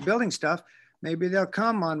experience building stuff, maybe they'll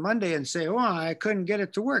come on Monday and say, oh, I couldn't get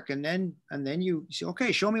it to work. And then you say,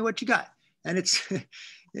 okay, show me what you got. And it's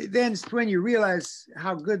then when you realize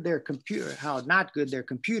how not good their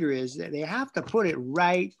computer is, they have to put it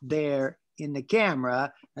right there in the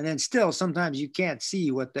camera. And then still, sometimes you can't see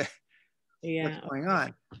what's going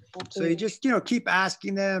on. Okay. So you just, you know, keep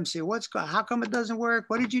asking them, say, how come it doesn't work?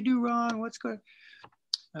 What did you do wrong? What's going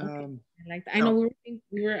I like that. I know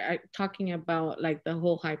we were talking about like the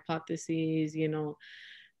whole hypotheses, you know,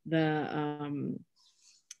 the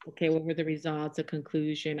okay, what were the results, the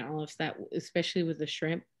conclusion, all of that, especially with the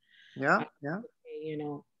shrimp. Yeah. You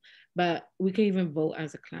know, but we can even vote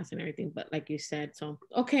as a class and everything. But like you said, so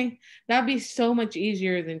okay, that'd be so much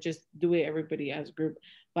easier than just do it everybody as a group.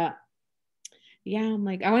 But yeah, I'm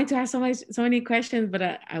like, I wanted to ask so many questions, but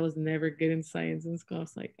I was never good in science in school. I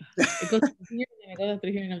was like, it goes through here and I go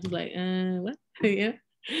through here, and I'm just like, what? Yeah.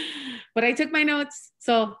 But I took my notes,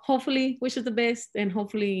 so hopefully, wish us the best, and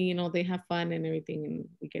hopefully, you know, they have fun and everything, and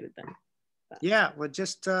we get it done. But. Yeah, well,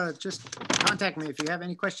 just contact me if you have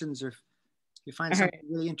any questions or if you find something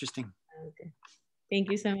really interesting. Okay. Thank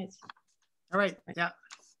you so much. All right. Yeah.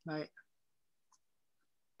 Bye.